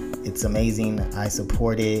Pansa. It's amazing. I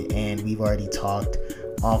support it, and we've already talked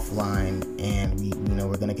offline, and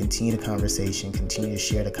we're going to continue the conversation, continue to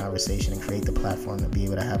share the conversation, and create the platform to be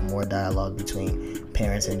able to have more dialogue between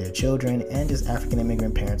parents and their children, and just African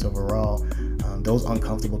immigrant parents overall. Those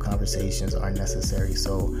uncomfortable conversations are necessary.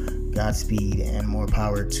 So Godspeed and more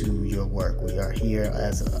power to your work. We are here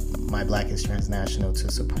as My Black is Transnational to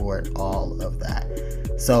support all of that.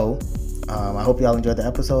 So I hope y'all enjoyed the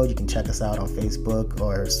episode. You can check us out on Facebook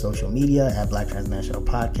or social media at Black Transnational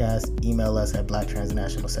Podcast. Email us at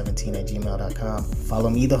blacktransnational17@gmail.com. Follow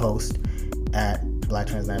me, the host, at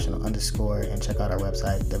blacktransnational_, and check out our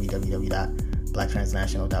website,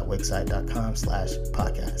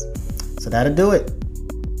 www.blacktransnational.wixsite.com/podcast. So that'll do it.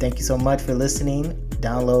 Thank you so much for listening.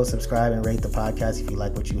 Download, subscribe, and rate the podcast if you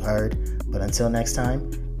like what you heard. But until next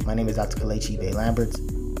time, my name is Dr. Kelechi Bay Lamberts.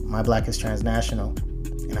 My Black is Transnational.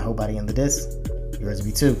 And I hope by the end of this, yours will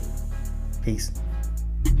be too. Peace.